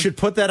So d'Or. we should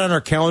put that on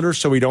our calendar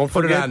so we don't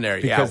Put it forget. on there,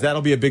 yeah. Because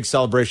that'll be a big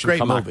celebration Great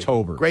come movie.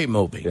 October. Great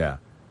movie. Yeah.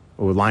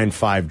 Oh, line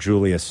 5,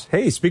 Julius.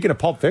 Hey, speaking of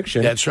Pulp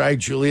Fiction, That's right.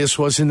 Julius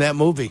was in that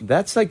movie.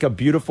 that's like a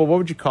beautiful, what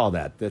would you call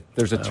that?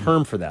 There's a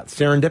term for that.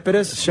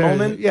 Serendipitous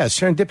moment? Yeah,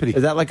 serendipity.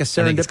 Is that like a I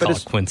think it's called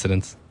serendipitous?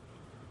 coincidence.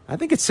 I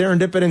think it's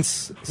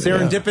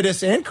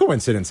serendipitous and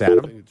coincidence,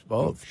 Adam. It's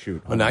both.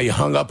 Shoot. Well, now you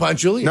hung up on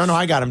Julius. No,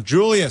 I got him.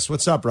 Julius,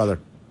 what's up, brother?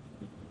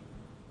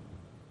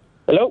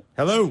 Hello.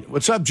 Hello.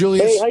 What's up,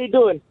 Julius? Hey, how you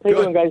doing? How you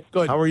doing, guys?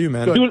 Good. How are you,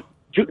 man? Good.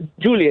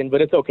 Julian, but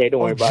it's okay.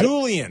 Don't worry about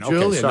Julian. Okay,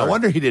 Julian. sorry. No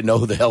wonder he didn't know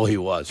who the hell he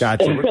was.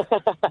 Gotcha.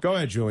 Go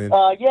ahead, Julian.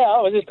 it. Yeah,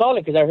 I was just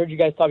calling because I heard you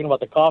guys talking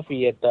about the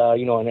coffee at on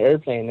an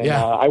airplane. And,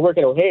 Yeah. I work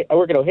at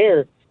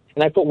O'Hare,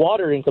 and I put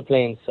water into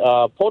planes.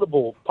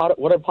 Potable.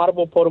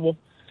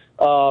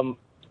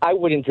 I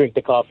wouldn't drink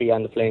the coffee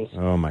on the planes.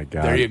 Oh, my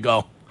God. There you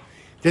go.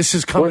 This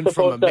is coming We're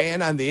from a supposed to-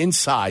 man on the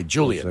inside,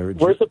 Julian.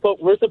 We're supposed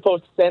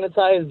to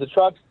sanitize the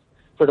trucks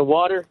for the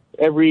water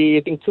every,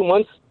 I think, 2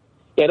 months.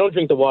 Yeah, don't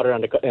drink the water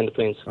on the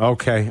planes.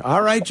 Okay.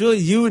 All right,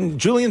 Julian,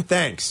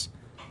 thanks.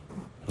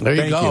 There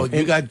you Thank go. you.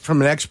 You got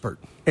from an expert.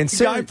 And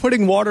The guy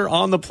putting water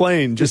on the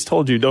plane just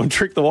told you don't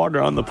drink the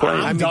water on the plane.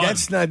 I mean, done.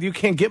 that's not. You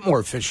can't get more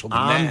official than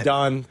that. I'm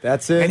done.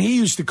 That's it. And he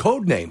used the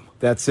code name.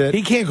 That's it.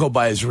 He can't go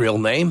by his real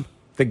name.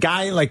 The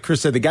guy, like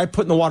Chris said, the guy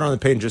putting the water on the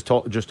plane just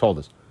told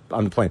us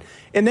on the plane,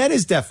 and that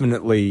is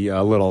definitely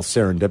a little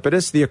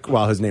serendipitous.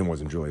 Well, his name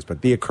wasn't Julius,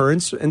 but the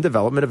occurrence and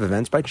development of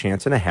events by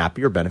chance in a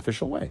happy or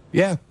beneficial way.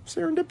 Yeah.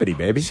 Serendipity,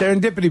 baby.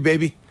 Serendipity,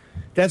 baby.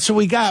 That's what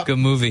we got. Good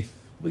movie.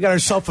 We got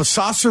ourselves a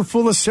saucer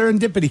full of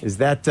serendipity. Is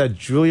that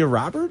Julia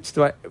Roberts?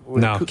 No,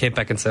 Kate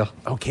Beckinsale.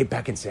 Oh, Kate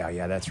Beckinsale.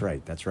 Yeah, that's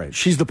right. That's right.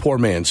 She's the poor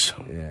man's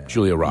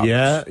Julia Roberts.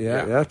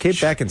 Yeah. Kate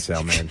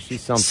Beckinsale, man,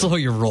 she's something. Slow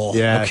your roll.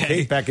 Yeah, okay?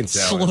 Kate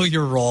Beckinsale. Slow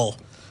your roll.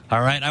 All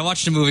right, I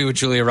watched a movie with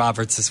Julia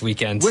Roberts this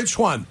weekend. Which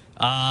one?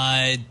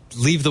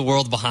 Leave the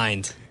World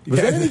Behind.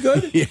 Was that any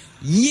good? Yeah.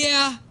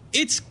 Yeah,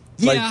 it's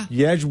Like,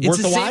 yeah. it's it's worth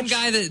the the same watch?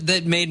 guy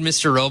that made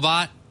Mr.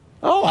 Robot.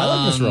 Oh, I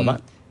like Mr.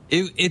 Robot.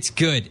 It's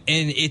good,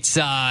 and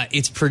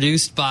it's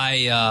produced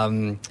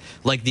by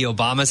like the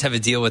Obamas have a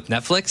deal with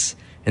Netflix,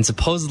 and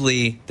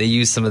supposedly they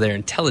use some of their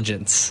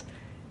intelligence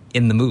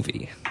in the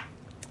movie.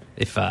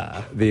 If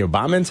The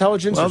Obama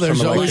intelligence? Well, or there's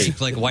some of always-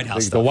 like White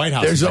House the stuff. White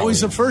House. There's stuff.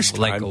 always a first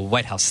like time.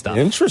 White House stuff.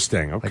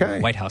 Interesting. Like Okay.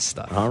 White House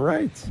stuff. All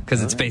right.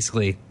 Because it's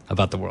basically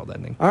about the world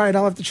ending. All right,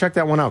 I'll have to check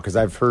that one out because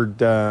I've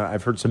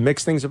heard some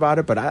mixed things about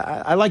it, but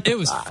I like It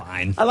was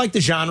fine. I like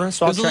the genre,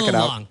 so It I'll was a check it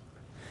little out. long.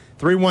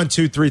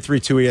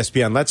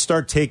 312-332-ESPN. Let's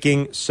start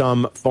taking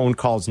some phone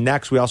calls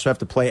next. We also have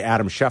to play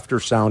Adam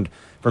Schefter's sound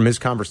from his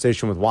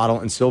conversation with Waddle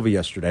and Sylvie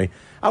yesterday.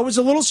 I was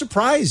a little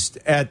surprised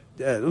at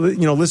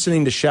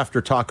listening to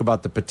Schefter talk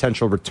about the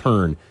potential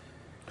return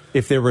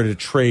if they were to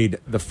trade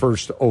the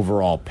first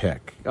overall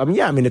pick.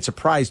 It's a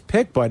prized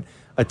pick, but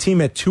a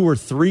team at 2 or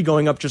 3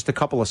 going up just a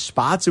couple of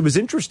spots. It was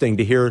interesting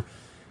to hear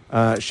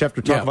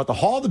Schefter talk about the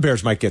haul the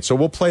Bears might get. So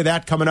we'll play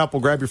that coming up.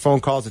 We'll grab your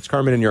phone calls. It's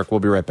Carmen and Yerk. We'll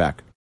be right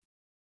back.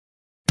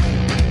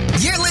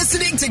 You're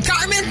listening to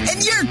Carmen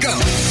and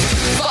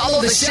Yurko,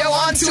 Follow the show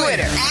on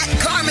Twitter at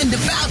Carmen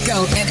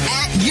DeFalco and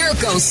at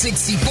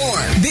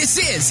Yurko64. This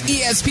is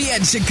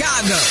ESPN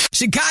Chicago,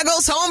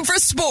 Chicago's home for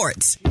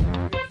sports.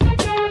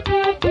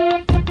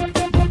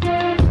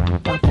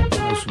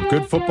 Some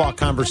good football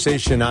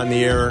conversation on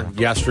the air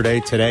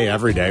yesterday, today,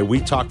 every day. We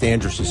talked to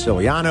Andrew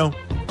Siciliano.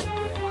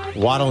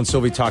 Waddle and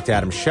Sylvie talked to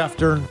Adam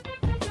Schefter.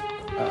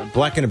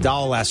 Bleck and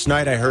Abdallah last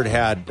night, I heard,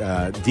 had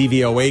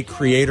DVOA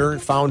creator,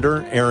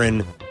 founder,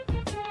 Aaron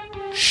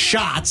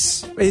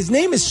Schatz. His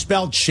name is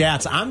spelled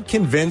Schatz. I'm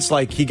convinced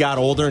like he got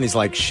older and he's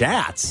like,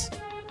 Schatz?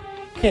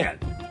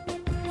 Can't.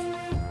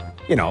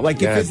 You know, like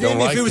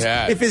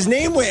if his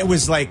name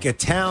was like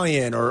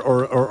Italian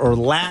or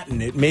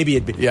Latin,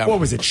 it'd be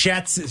what was it?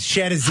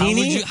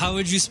 Shattazzini? How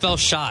would you spell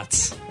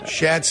shots?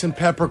 Schatz and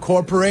Pepper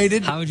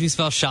Corporated. How would you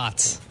spell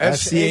shots?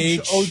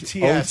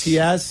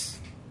 SCHOTS.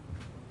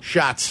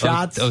 Shots.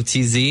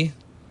 OTZ.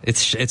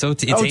 It's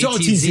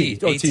ATZ.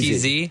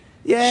 ATZ.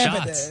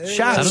 Yeah, Shots.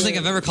 I don't think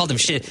I've ever called him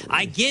shit.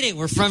 I get it.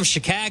 We're from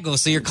Chicago,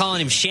 so you're calling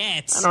him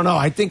Shats. I don't know.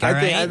 I think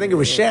it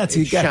was Schatz.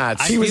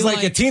 He was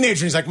like a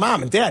teenager. He's like,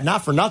 Mom and Dad,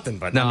 not for nothing,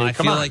 but no, I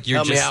feel like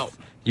you're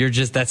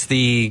just that's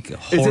the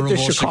horrible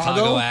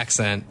Chicago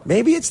accent.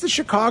 Maybe it's the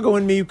Chicago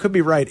in me. You could be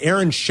right.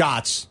 Aaron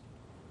Schatz.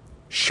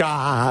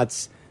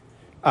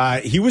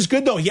 He was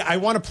good, though. I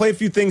want to play a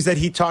few things that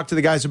he talked to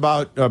the guys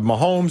about,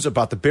 Mahomes,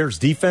 about the Bears'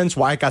 defense,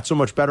 why it got so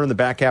much better in the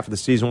back half of the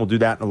season. We'll do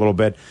that in a little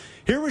bit.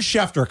 Here was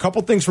Schefter. A couple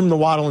things from the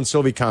Waddle and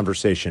Sylvie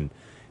conversation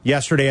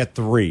yesterday at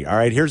 3. All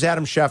right, here's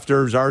Adam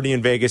Schefter, who's already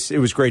in Vegas. It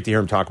was great to hear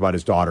him talk about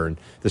his daughter and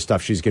the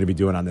stuff she's going to be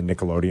doing on the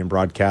Nickelodeon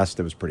broadcast.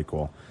 It was pretty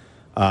cool.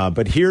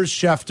 But here's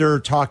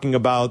Schefter talking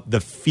about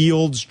the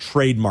Fields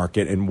trade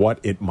market and what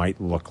it might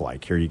look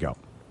like. Here you go.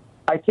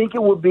 I think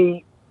it would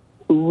be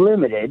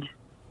limited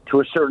to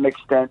a certain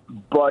extent,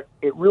 but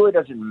it really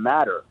doesn't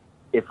matter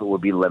if it would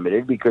be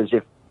limited, because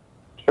if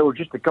there were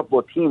just a couple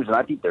of teams, and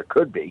I think there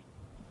could be,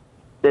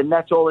 then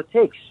that's all it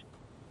takes.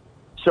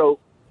 So,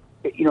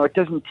 it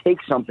doesn't take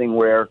something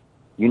where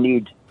you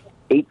need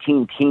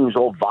 18 teams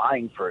all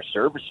vying for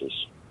services.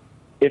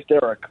 If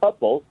there are a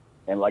couple,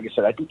 and like I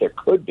said, I think there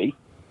could be,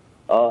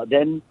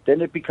 then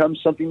it becomes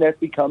something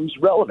that becomes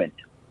relevant,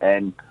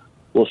 and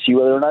we'll see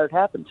whether or not it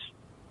happens.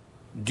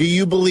 Do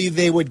you believe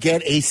they would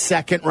get a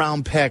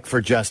second-round pick for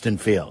Justin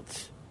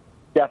Fields?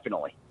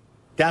 Definitely.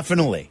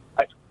 Definitely?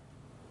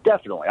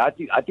 Definitely. I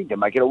think they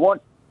might get a 1.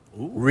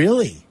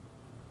 Really?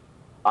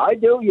 I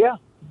do, yeah.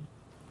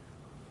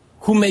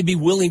 Who may be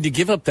willing to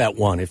give up that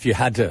 1 if you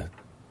had to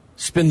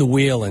spin the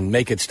wheel and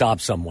make it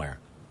stop somewhere?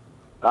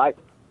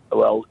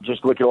 Well,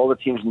 just look at all the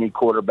teams that need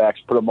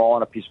quarterbacks, put them all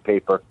on a piece of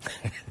paper.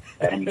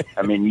 And,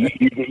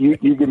 you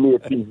give me a team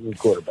that needs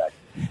quarterback.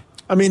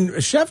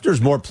 Schefter's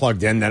more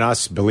plugged in than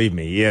us, believe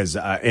me, he is.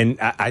 And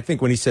I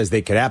think when he says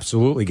they could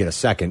absolutely get a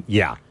second,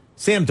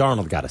 Sam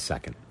Darnold got a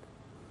second.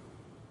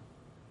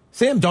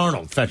 Sam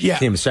Darnold fetched the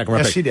team a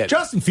second-round pick. He did.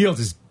 Justin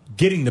Fields is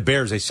getting the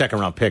Bears a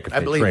second-round pick if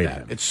they trade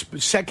him. It's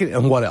second,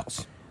 and what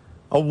else?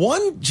 A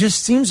 1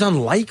 just seems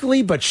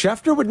unlikely, but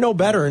Schefter would know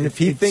better, and if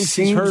he thinks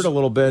he's hurt a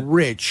little bit.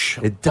 Rich.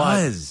 It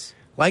does.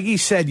 Like he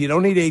said, you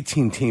don't need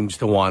 18 teams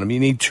to want him. You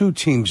need 2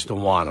 teams to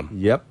want him.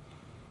 Yep.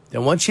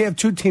 Then once you have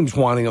 2 teams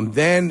wanting them,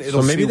 then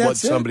it'll see what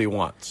somebody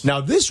wants.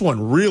 Now, this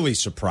one really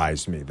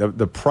surprised me.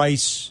 The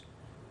price,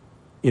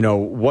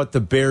 what the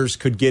Bears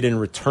could get in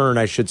return,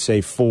 I should say,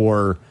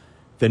 for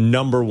the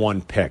number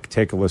 1 pick.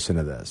 Take a listen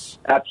to this.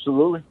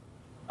 Absolutely.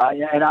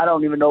 And I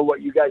don't even know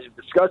what you guys have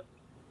discussed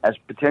as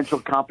potential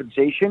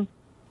compensation,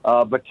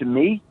 but to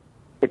me,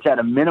 it's at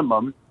a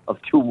minimum of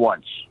 2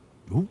 1s.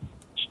 Ooh.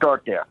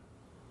 Start there.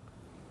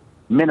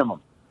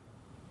 Minimum.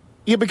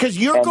 Yeah, because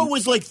Yurko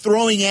was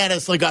throwing at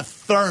us like a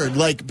third,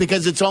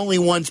 because it's only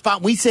 1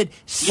 spot. We said,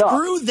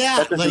 screw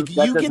that.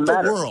 You get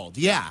the world.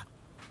 Yeah.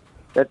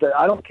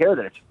 I don't care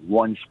that it's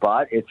 1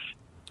 spot.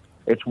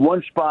 It's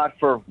 1 spot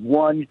for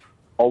 1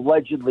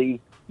 allegedly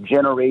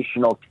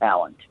generational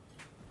talent.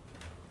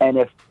 And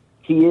if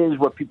he is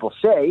what people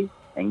say,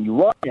 and you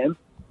want him,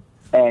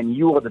 and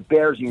you are the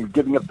Bears and you're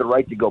giving up the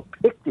right to go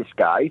pick this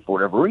guy for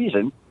whatever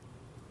reason,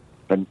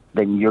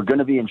 then you're going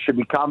to be and should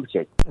be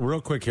compensated.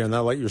 Real quick here, and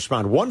I'll let you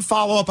respond. One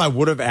follow-up I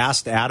would have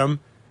asked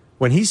Adam,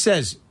 when he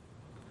says,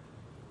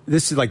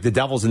 this is like the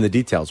devil's in the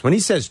details, when he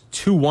says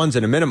 2 1s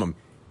and a minimum,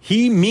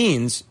 he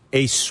means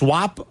a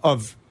swap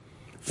of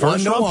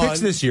first-round picks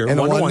this year. And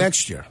 1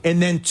 next year.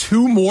 And then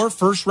 2 more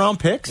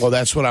first-round picks? Well,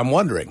 that's what I'm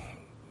wondering.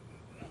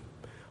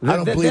 I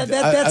don't believe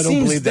that to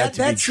be true.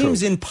 That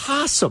seems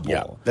impossible.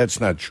 Yeah, that's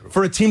not true.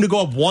 For a team to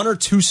go up 1 or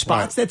 2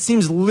 spots, that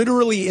seems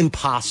literally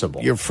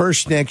impossible. Your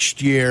first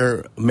next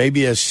year,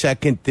 maybe a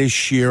second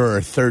this year or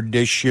a third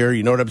this year.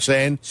 You know what I'm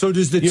saying? So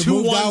does the 2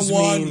 1s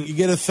mean you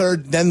get a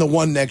third, then the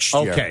 1 next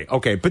year?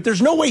 Okay. But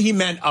there's no way he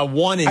meant a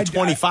 1 in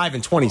 25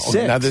 and 26.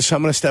 Now I'm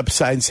going to step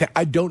aside and say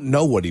I don't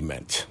know what he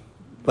meant.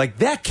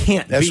 That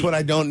can't be. That's what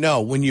I don't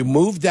know. When you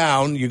move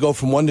down, you go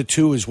from 1 to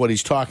 2 is what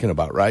he's talking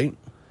about, right?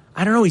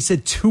 I don't know. He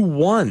said 2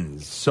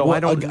 1s, so I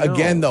don't know.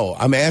 Again, though,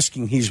 I'm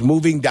asking, he's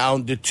moving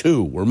down to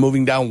 2. We're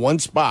moving down 1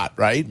 spot,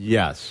 right?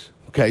 Yes.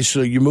 Okay,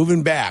 so you're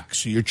moving back.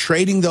 So you're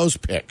trading those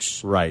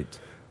picks. Right.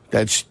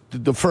 That's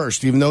the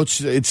first, even though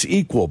it's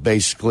equal,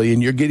 basically,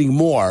 and you're getting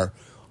more.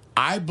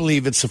 I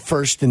believe it's the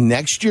first in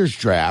next year's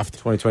draft.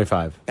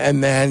 2025.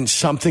 And then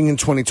something in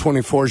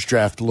 2024's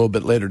draft a little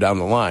bit later down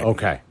the line.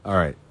 Okay. All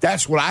right.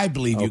 That's what I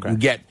believe you can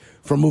get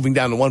from moving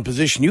down to one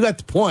position. You got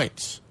the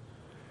points,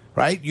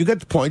 right? You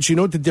got the points. You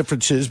know what the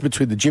difference is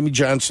between the Jimmy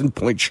Johnson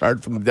point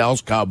chart from the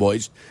Dallas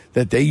Cowboys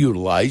that they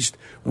utilized.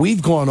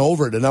 We've gone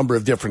over it a number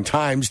of different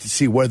times to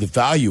see where the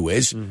value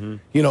is. Mm-hmm.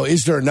 You know,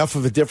 is there enough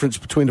of a difference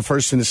between the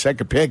first and the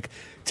second pick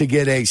to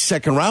get a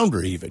second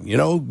rounder even? You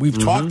know, we've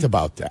talked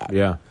about that.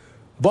 Yeah.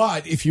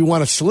 But if you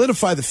want to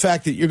solidify the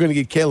fact that you're going to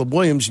get Caleb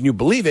Williams and you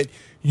believe it,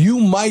 you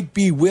might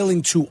be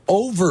willing to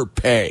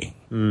overpay.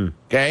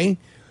 Okay?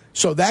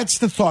 So that's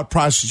the thought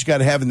process you got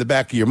to have in the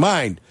back of your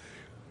mind.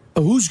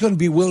 Who's going to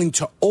be willing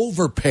to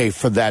overpay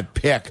for that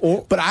pick?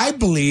 But I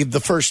believe the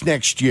first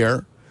next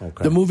year,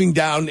 the moving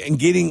down and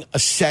getting a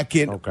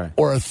second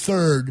or a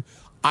third,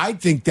 I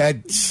think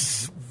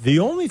that's the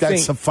only that thing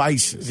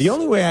suffices. The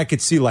only way I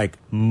could see like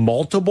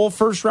multiple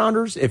first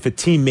rounders if a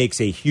team makes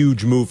a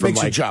huge move from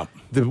Makes a jump.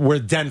 Where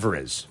Denver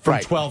is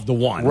from 12 to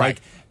 1. Right.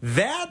 Like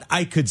that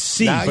I could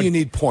see. Now but you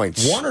need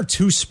points. One or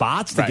two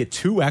spots to get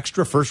two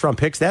extra first round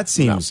picks, that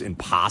seems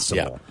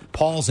impossible. Yeah.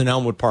 Paul's in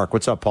Elmwood Park.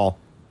 What's up, Paul?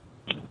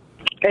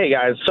 Hey,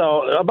 guys.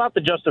 So about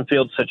the Justin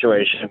Fields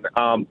situation,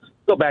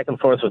 go back and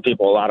forth with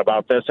people a lot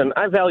about this, and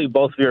I value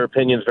both of your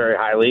opinions very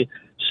highly.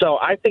 So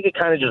I think it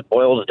kind of just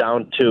boils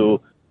down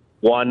to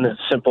one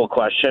simple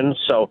question.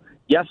 So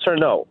yes or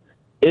no,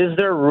 is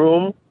there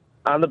room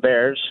on the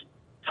Bears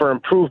for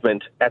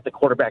improvement at the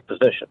quarterback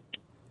position?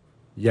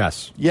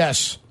 Yes.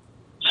 Yes.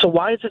 So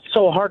why is it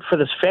so hard for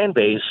this fan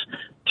base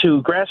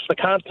to grasp the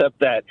concept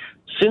that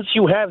since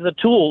you have the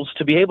tools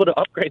to be able to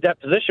upgrade that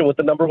position with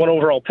the number one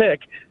overall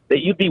pick, that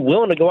you'd be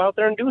willing to go out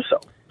there and do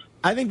so?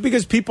 I think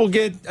because people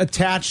get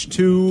attached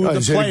to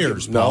the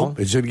players. No,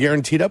 it's a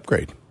guaranteed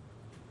upgrade.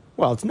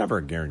 Well, it's never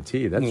a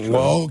guarantee. That's true.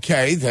 Well,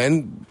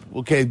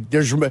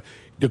 there's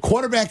the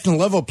quarterback and the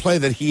level of play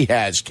that he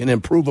has can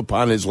improve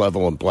upon his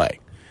level of play.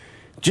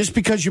 Just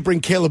because you bring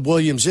Caleb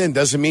Williams in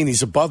doesn't mean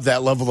he's above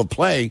that level of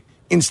play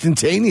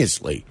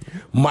instantaneously.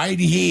 Might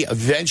he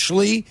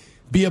eventually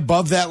be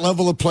above that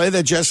level of play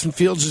that Justin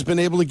Fields has been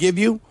able to give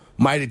you?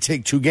 Might it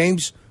take 2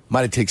 games?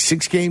 Might it take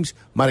 6 games?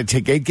 Might it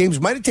take 8 games?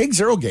 Might it take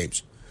 0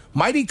 games?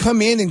 Might he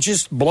come in and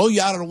just blow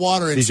you out of the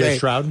water and say,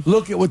 Stroud?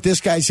 Look at what this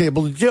guy's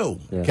able to do,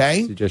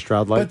 okay? C.J.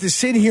 Stroud like. But to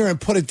sit here and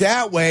put it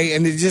that way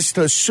and to just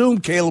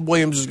assume Caleb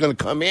Williams is going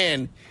to come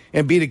in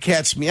and be the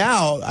cat's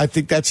meow, I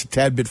think that's a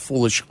tad bit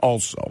foolish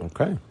also.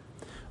 Okay.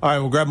 All right,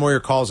 we'll grab more of your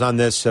calls on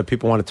this.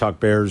 People want to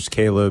talk Bears,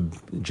 Caleb,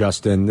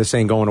 Justin. This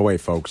ain't going away,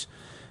 folks.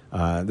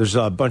 There's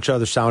a bunch of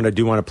other sound I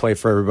do want to play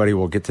for everybody.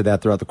 We'll get to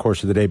that throughout the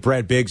course of the day.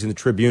 Brad Biggs in the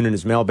Tribune in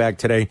his mailbag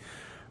today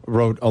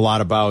wrote a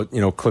lot about,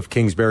 Cliff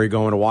Kingsbury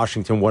going to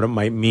Washington, what it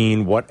might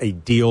mean, what a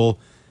deal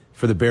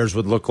for the Bears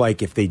would look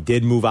like if they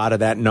did move out of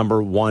that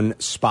number one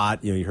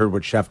spot. You heard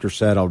what Schefter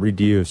said. I'll read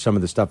to you some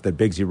of the stuff that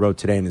Biggsy wrote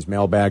today in his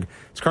mailbag.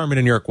 It's Carmen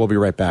and York. We'll be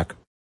right back.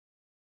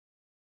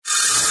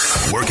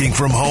 Working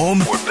from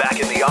home or back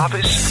in the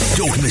office?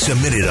 Don't miss a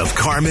minute of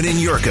Carmen and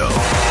Yurko.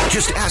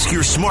 Just ask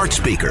your smart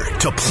speaker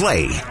to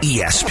play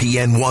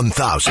ESPN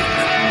 1000.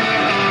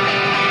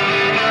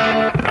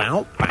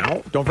 Bow,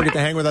 bow. Don't forget to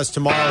hang with us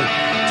tomorrow.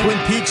 Twin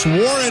Peaks,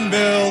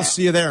 Warrenville.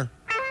 See you there.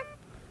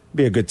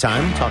 Be a good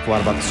time. Talk a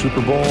lot about the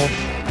Super Bowl,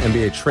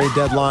 NBA trade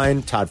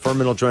deadline. Todd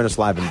Furman will join us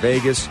live in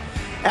Vegas.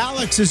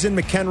 Alex is in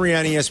McHenry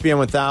on ESPN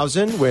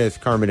 1000 with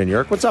Carmen and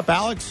York. What's up,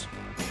 Alex?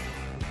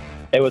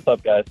 Hey, what's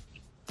up, guys?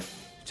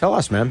 Tell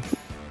us, man.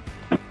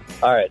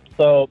 All right,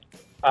 so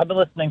I've been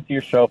listening to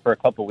your show for a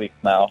couple weeks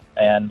now,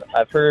 and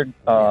I've heard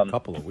a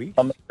couple of weeks.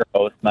 Some of your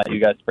hosts, not you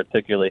guys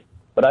particularly,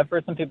 but I've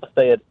heard some people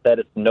say that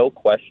it's no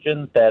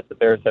question that the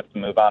Bears have to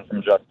move on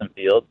from Justin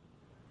Fields.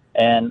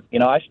 And,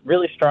 I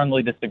really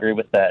strongly disagree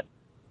with that.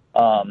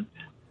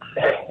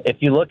 If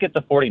you look at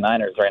the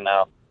 49ers right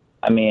now,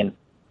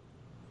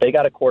 they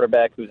got a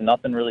quarterback who's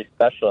nothing really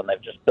special, and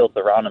they've just built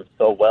around him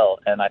so well.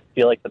 And I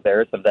feel like the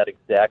Bears have that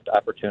exact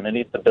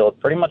opportunity to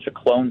build pretty much a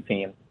clone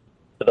team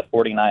to the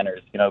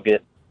 49ers.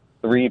 Get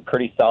 3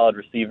 pretty solid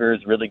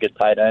receivers, really good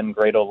tight end,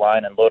 great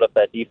O-line, and load up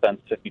that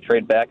defense if you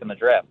trade back in the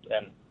draft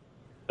and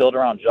build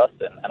around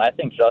Justin. And I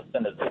think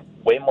Justin is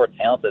way more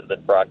talented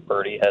than Brock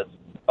Purdy, has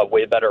a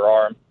way better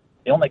arm.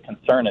 The only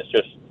concern is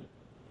just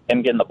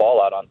him getting the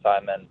ball out on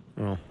time.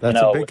 And that's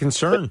a big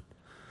concern.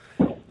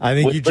 I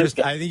think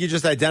you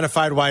just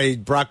identified why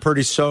Brock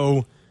Purdy's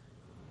so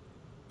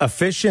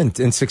efficient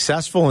and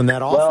successful in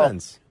that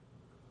offense.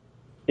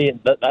 See,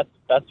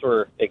 that's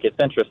where it gets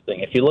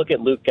interesting. If you look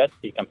at Luke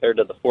Getsy compared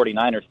to the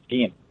 49ers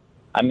scheme,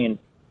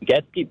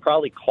 Getsy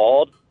probably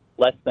called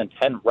less than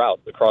 10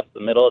 routes across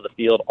the middle of the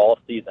field all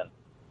season.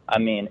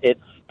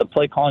 The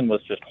play calling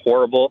was just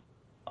horrible.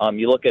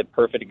 You look at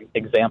perfect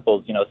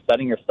examples,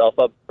 setting yourself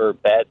up for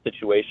bad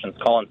situations,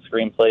 calling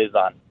screenplays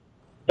on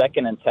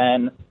 2nd and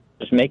 10,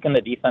 just making the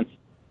defense,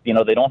 they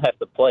don't have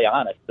to play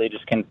honest. They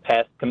just can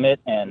pass commit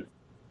and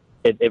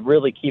it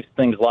really keeps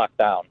things locked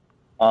down.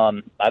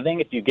 I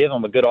think if you give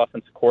him a good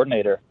offensive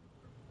coordinator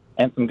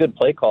and some good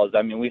play calls,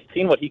 I mean, we've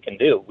seen what he can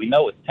do. We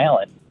know his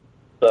talent.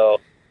 So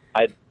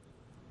I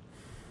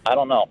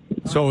don't know.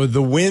 So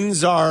the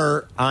wins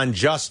are on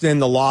Justin,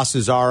 the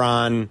losses are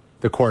on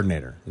the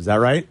coordinator. Is that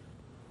right?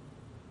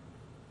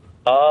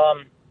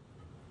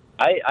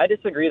 I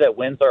disagree that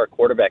wins are a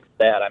quarterback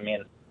stat. I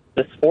mean,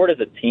 this sport is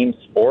a team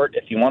sport.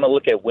 If you want to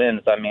look at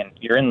wins, I mean,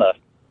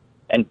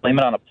 and blame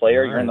it on a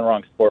player, you're in the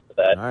wrong sport for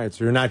that. All right,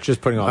 so you're not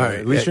just putting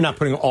at least you're not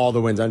putting all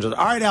the wins on Justin.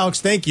 All right, Alex,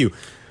 thank you.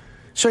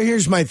 So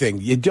here's my thing.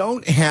 You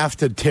don't have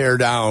to tear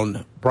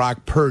down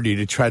Brock Purdy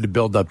to try to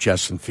build up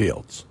Justin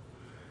Fields.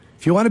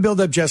 If you want to build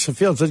up Justin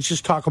Fields, let's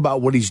just talk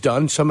about what he's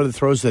done, some of the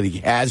throws that he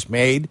has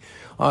made,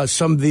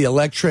 some of the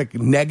electric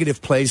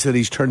negative plays that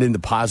he's turned into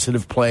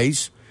positive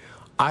plays.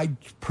 I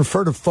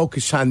prefer to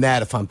focus on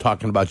that if I'm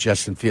talking about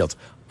Justin Fields.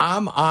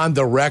 I'm on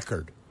the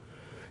record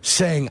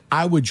saying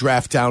I would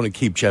draft down and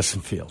keep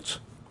Justin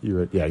Fields.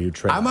 You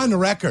trade. I'm on the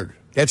record.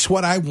 That's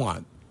what I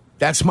want.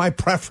 That's my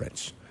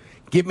preference.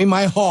 Get me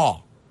my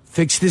haul.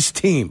 Fix this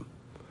team.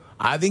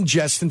 I think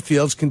Justin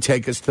Fields can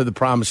take us to the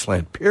promised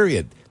land.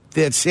 Period.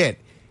 That's it.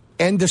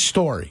 End of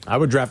story. I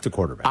would draft a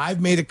quarterback.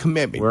 I've made a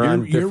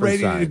commitment. You're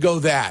ready to go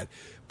that.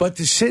 But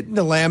to sit and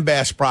to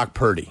lambaste Brock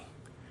Purdy,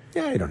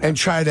 you don't and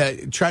try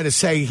to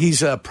say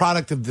he's a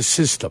product of the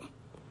system.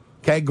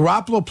 Okay,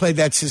 Garoppolo played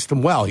that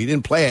system well. He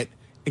didn't play it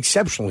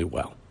exceptionally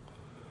well.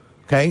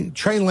 Okay,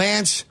 Trey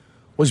Lance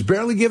was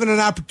barely given an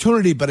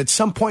opportunity, but at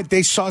some point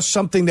they saw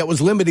something that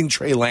was limiting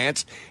Trey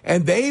Lance,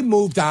 and they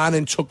moved on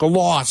and took a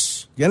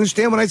loss. You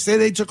understand when I say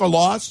they took a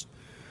loss?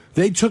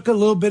 They took a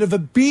little bit of a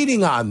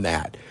beating on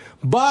that.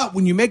 But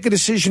when you make a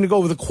decision to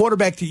go with a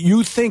quarterback that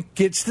you think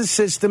gets the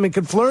system and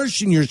can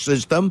flourish in your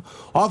system,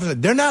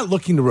 often they're not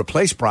looking to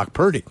replace Brock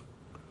Purdy.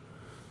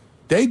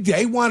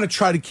 They want to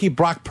try to keep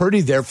Brock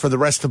Purdy there for the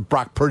rest of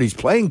Brock Purdy's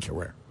playing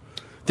career.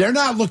 They're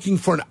not looking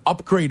for an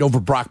upgrade over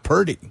Brock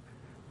Purdy.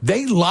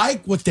 They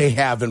like what they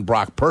have in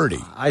Brock Purdy.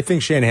 I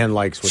think Shanahan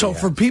likes what he has.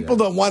 For people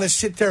that want to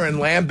sit there and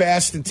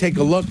lambaste and take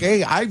a look,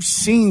 hey, I've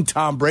seen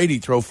Tom Brady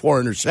throw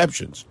 4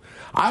 interceptions.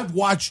 I've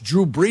watched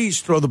Drew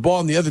Brees throw the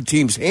ball in the other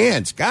team's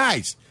hands.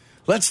 Guys,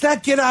 let's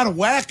not get out of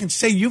whack and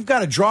say you've got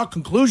to draw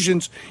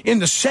conclusions in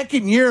the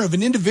second year of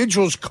an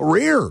individual's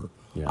career.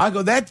 Yeah. I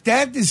go,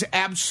 that is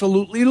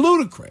absolutely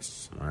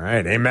ludicrous. All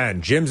right,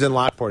 amen. Jim's in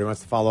Lockport. He wants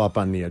to follow up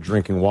on the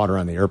drinking water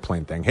on the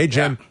airplane thing. Hey,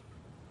 Jim. Yeah.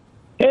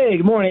 Hey,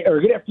 good morning, or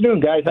good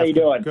afternoon, guys. How you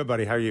doing? Good,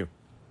 buddy. How are you?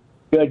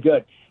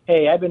 Good.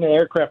 Hey, I've been an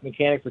aircraft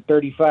mechanic for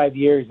 35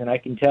 years, and I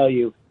can tell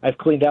you I've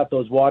cleaned out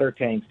those water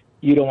tanks.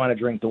 You don't want to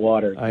drink the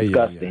water. It's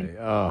disgusting.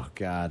 Oh,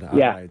 God.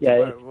 Yeah.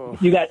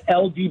 You got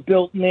LG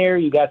built in there.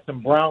 You got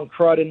some brown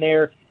crud in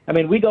there. I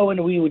mean, we go in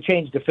and we would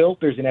change the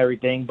filters and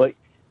everything, but,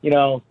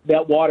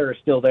 that water is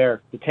still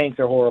there. The tanks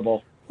are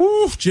horrible.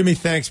 Oof, Jimmy,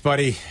 thanks,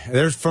 buddy.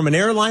 There's from an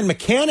airline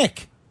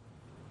mechanic.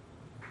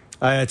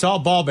 It's all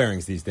ball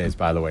bearings these days,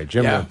 by the way.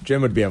 Jim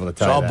would be able to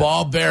tell you that. It's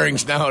all ball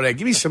bearings nowadays.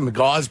 Give me some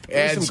gauze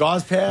pads.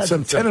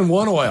 Some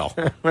 10-in-1 oil.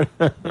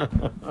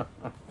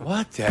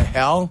 What the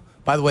hell?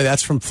 By the way,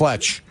 that's from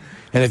Fletch.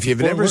 And if you've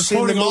never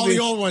seen the movie, all the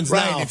old ones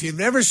now. If you've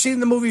never seen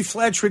the movie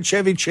Fletch with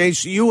Chevy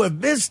Chase, you have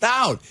missed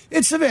out.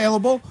 It's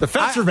available. The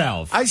Fetcher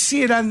valve. I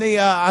see it on the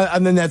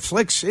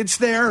Netflix. It's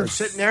there,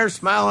 sitting there,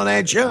 smiling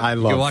at you. I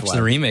love. You watch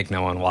the remake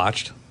no one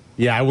watched.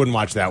 Yeah, I wouldn't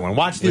watch that one.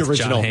 Watch the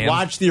original.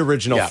 Watch the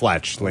original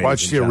Fletch.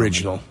 Watch the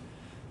original.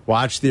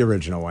 Watch the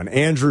original one.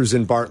 Andrew's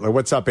in Bartlett.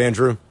 What's up,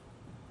 Andrew?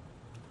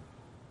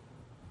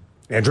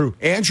 Andrew.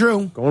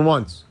 Going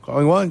once.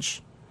 Calling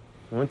once.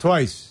 Going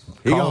twice.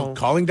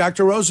 Calling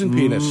Dr.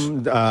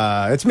 Rosenpenis.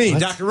 It's me,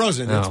 what? Dr.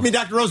 Rosen. No. It's me,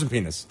 Dr.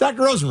 Rosenpenis.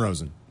 Dr.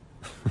 Rosen.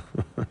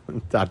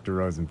 Dr.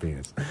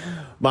 Rosenpenis.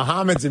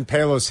 Mohammed's in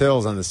Palos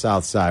Hills on the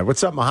south side.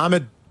 What's up,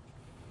 Mohammed?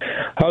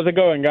 How's it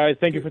going, guys?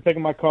 Thank you for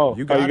taking my call.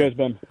 How you guys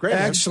been? Great.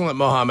 Excellent,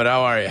 Mohammed.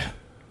 How are you?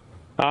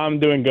 I'm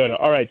doing good.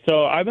 All right.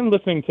 So I've been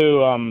listening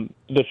to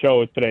the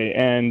show today,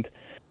 and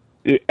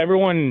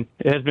everyone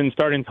has been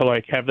starting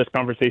to have this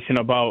conversation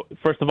about,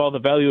 first of all, the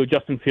value of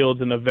Justin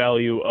Fields and the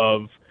value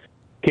of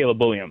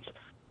Caleb Williams.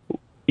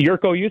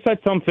 Yurko, you said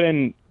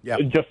something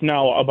just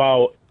now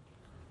about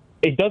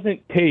it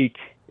doesn't take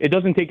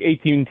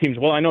 18 teams.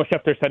 Well, I know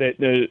Schefter said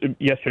it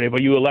yesterday,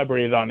 but you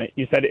elaborated on it.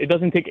 You said it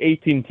doesn't take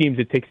 18 teams;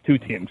 it takes 2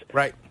 teams,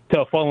 right,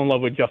 to fall in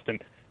love with Justin.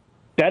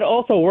 That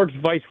also works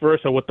vice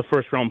versa with the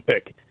first round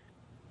pick.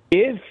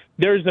 If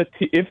there's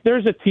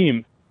a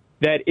team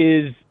that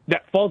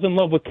falls in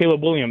love with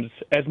Caleb Williams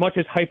as much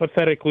as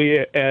hypothetically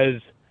as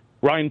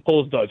Ryan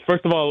Poles does.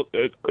 First of all,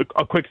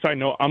 a quick side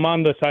note: I'm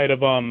on the side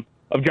of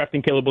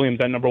drafting Caleb Williams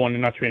at number 1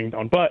 and not trading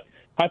down. But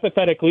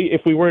hypothetically,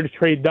 if we were to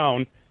trade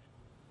down,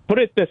 put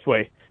it this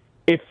way: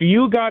 if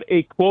you got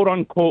a quote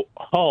unquote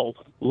haul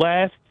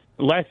last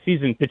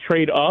season to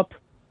trade up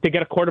to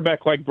get a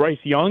quarterback like Bryce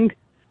Young,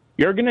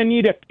 you're going to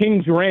need a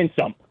king's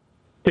ransom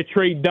to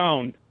trade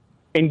down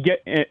and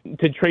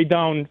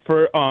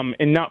for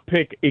and not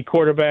pick a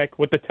quarterback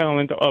with the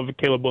talent of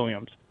Caleb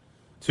Williams.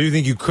 So you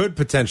think you could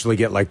potentially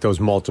get like those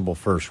multiple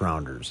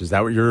first-rounders? Is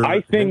that what you're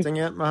hinting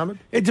at, Mohammed?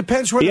 It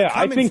depends where they're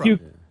coming from.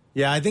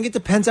 Yeah, I think it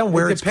depends on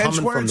where it's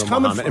coming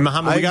from. And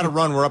Mohammed, we got to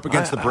run. We're up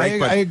against the break.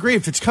 But I agree.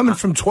 If it's coming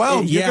from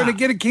 12, you're going to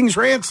get a king's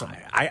ransom.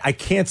 I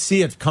can't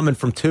see it coming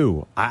from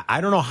 2.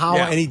 I don't know how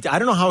I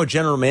don't know how a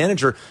general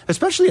manager,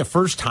 especially a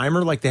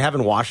first-timer like they have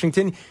in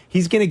Washington,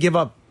 he's going to give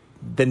up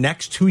the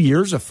next 2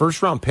 years of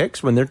first-round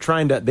picks when they're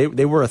trying to.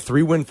 They were a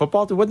 3-win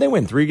football team. What did they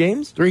win? 3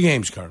 games? 3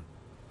 games, Carm.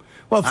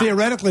 Well,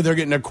 theoretically, they're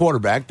getting their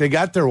quarterback. They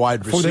got their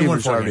wide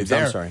receivers already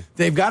there. I'm sorry.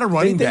 They've got a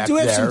running back there.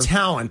 They do have some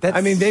talent.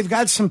 They've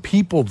got some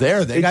people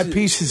there. They got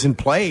pieces in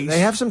place. They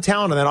have some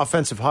talent in that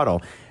offensive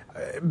huddle.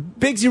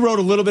 Biggsy wrote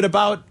a little bit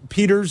about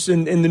Peters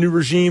and the new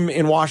regime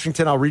in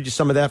Washington. I'll read you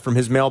some of that from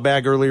his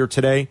mailbag earlier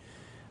today.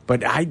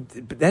 But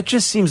that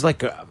just seems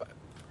like a...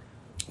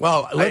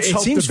 Well, it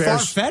seems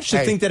far-fetched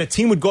to think that a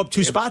team would go up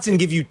 2 spots and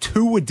give you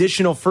 2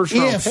 additional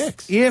first-round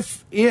picks.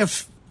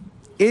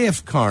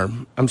 If,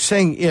 Carm, I'm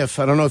saying if,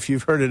 I don't know if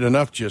you've heard it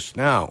enough just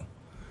now.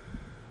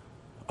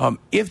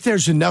 If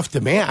there's enough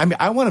demand, I mean,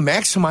 I want to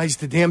maximize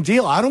the damn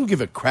deal. I don't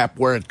give a crap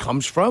where it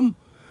comes from.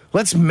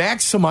 Let's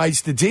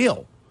maximize the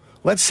deal.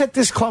 Let's set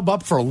this club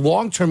up for a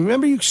long-term,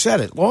 remember you said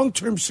it,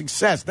 long-term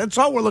success. That's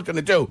all we're looking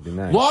to do.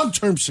 Nice.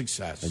 Long-term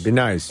success. That'd be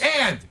nice.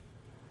 And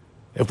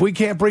if we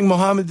can't bring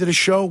Muhammad to the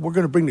show, we're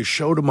going to bring the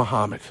show to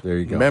Muhammad. There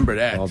you go. Remember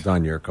that. Well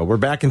done, Yurko. We're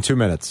back in 2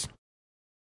 minutes.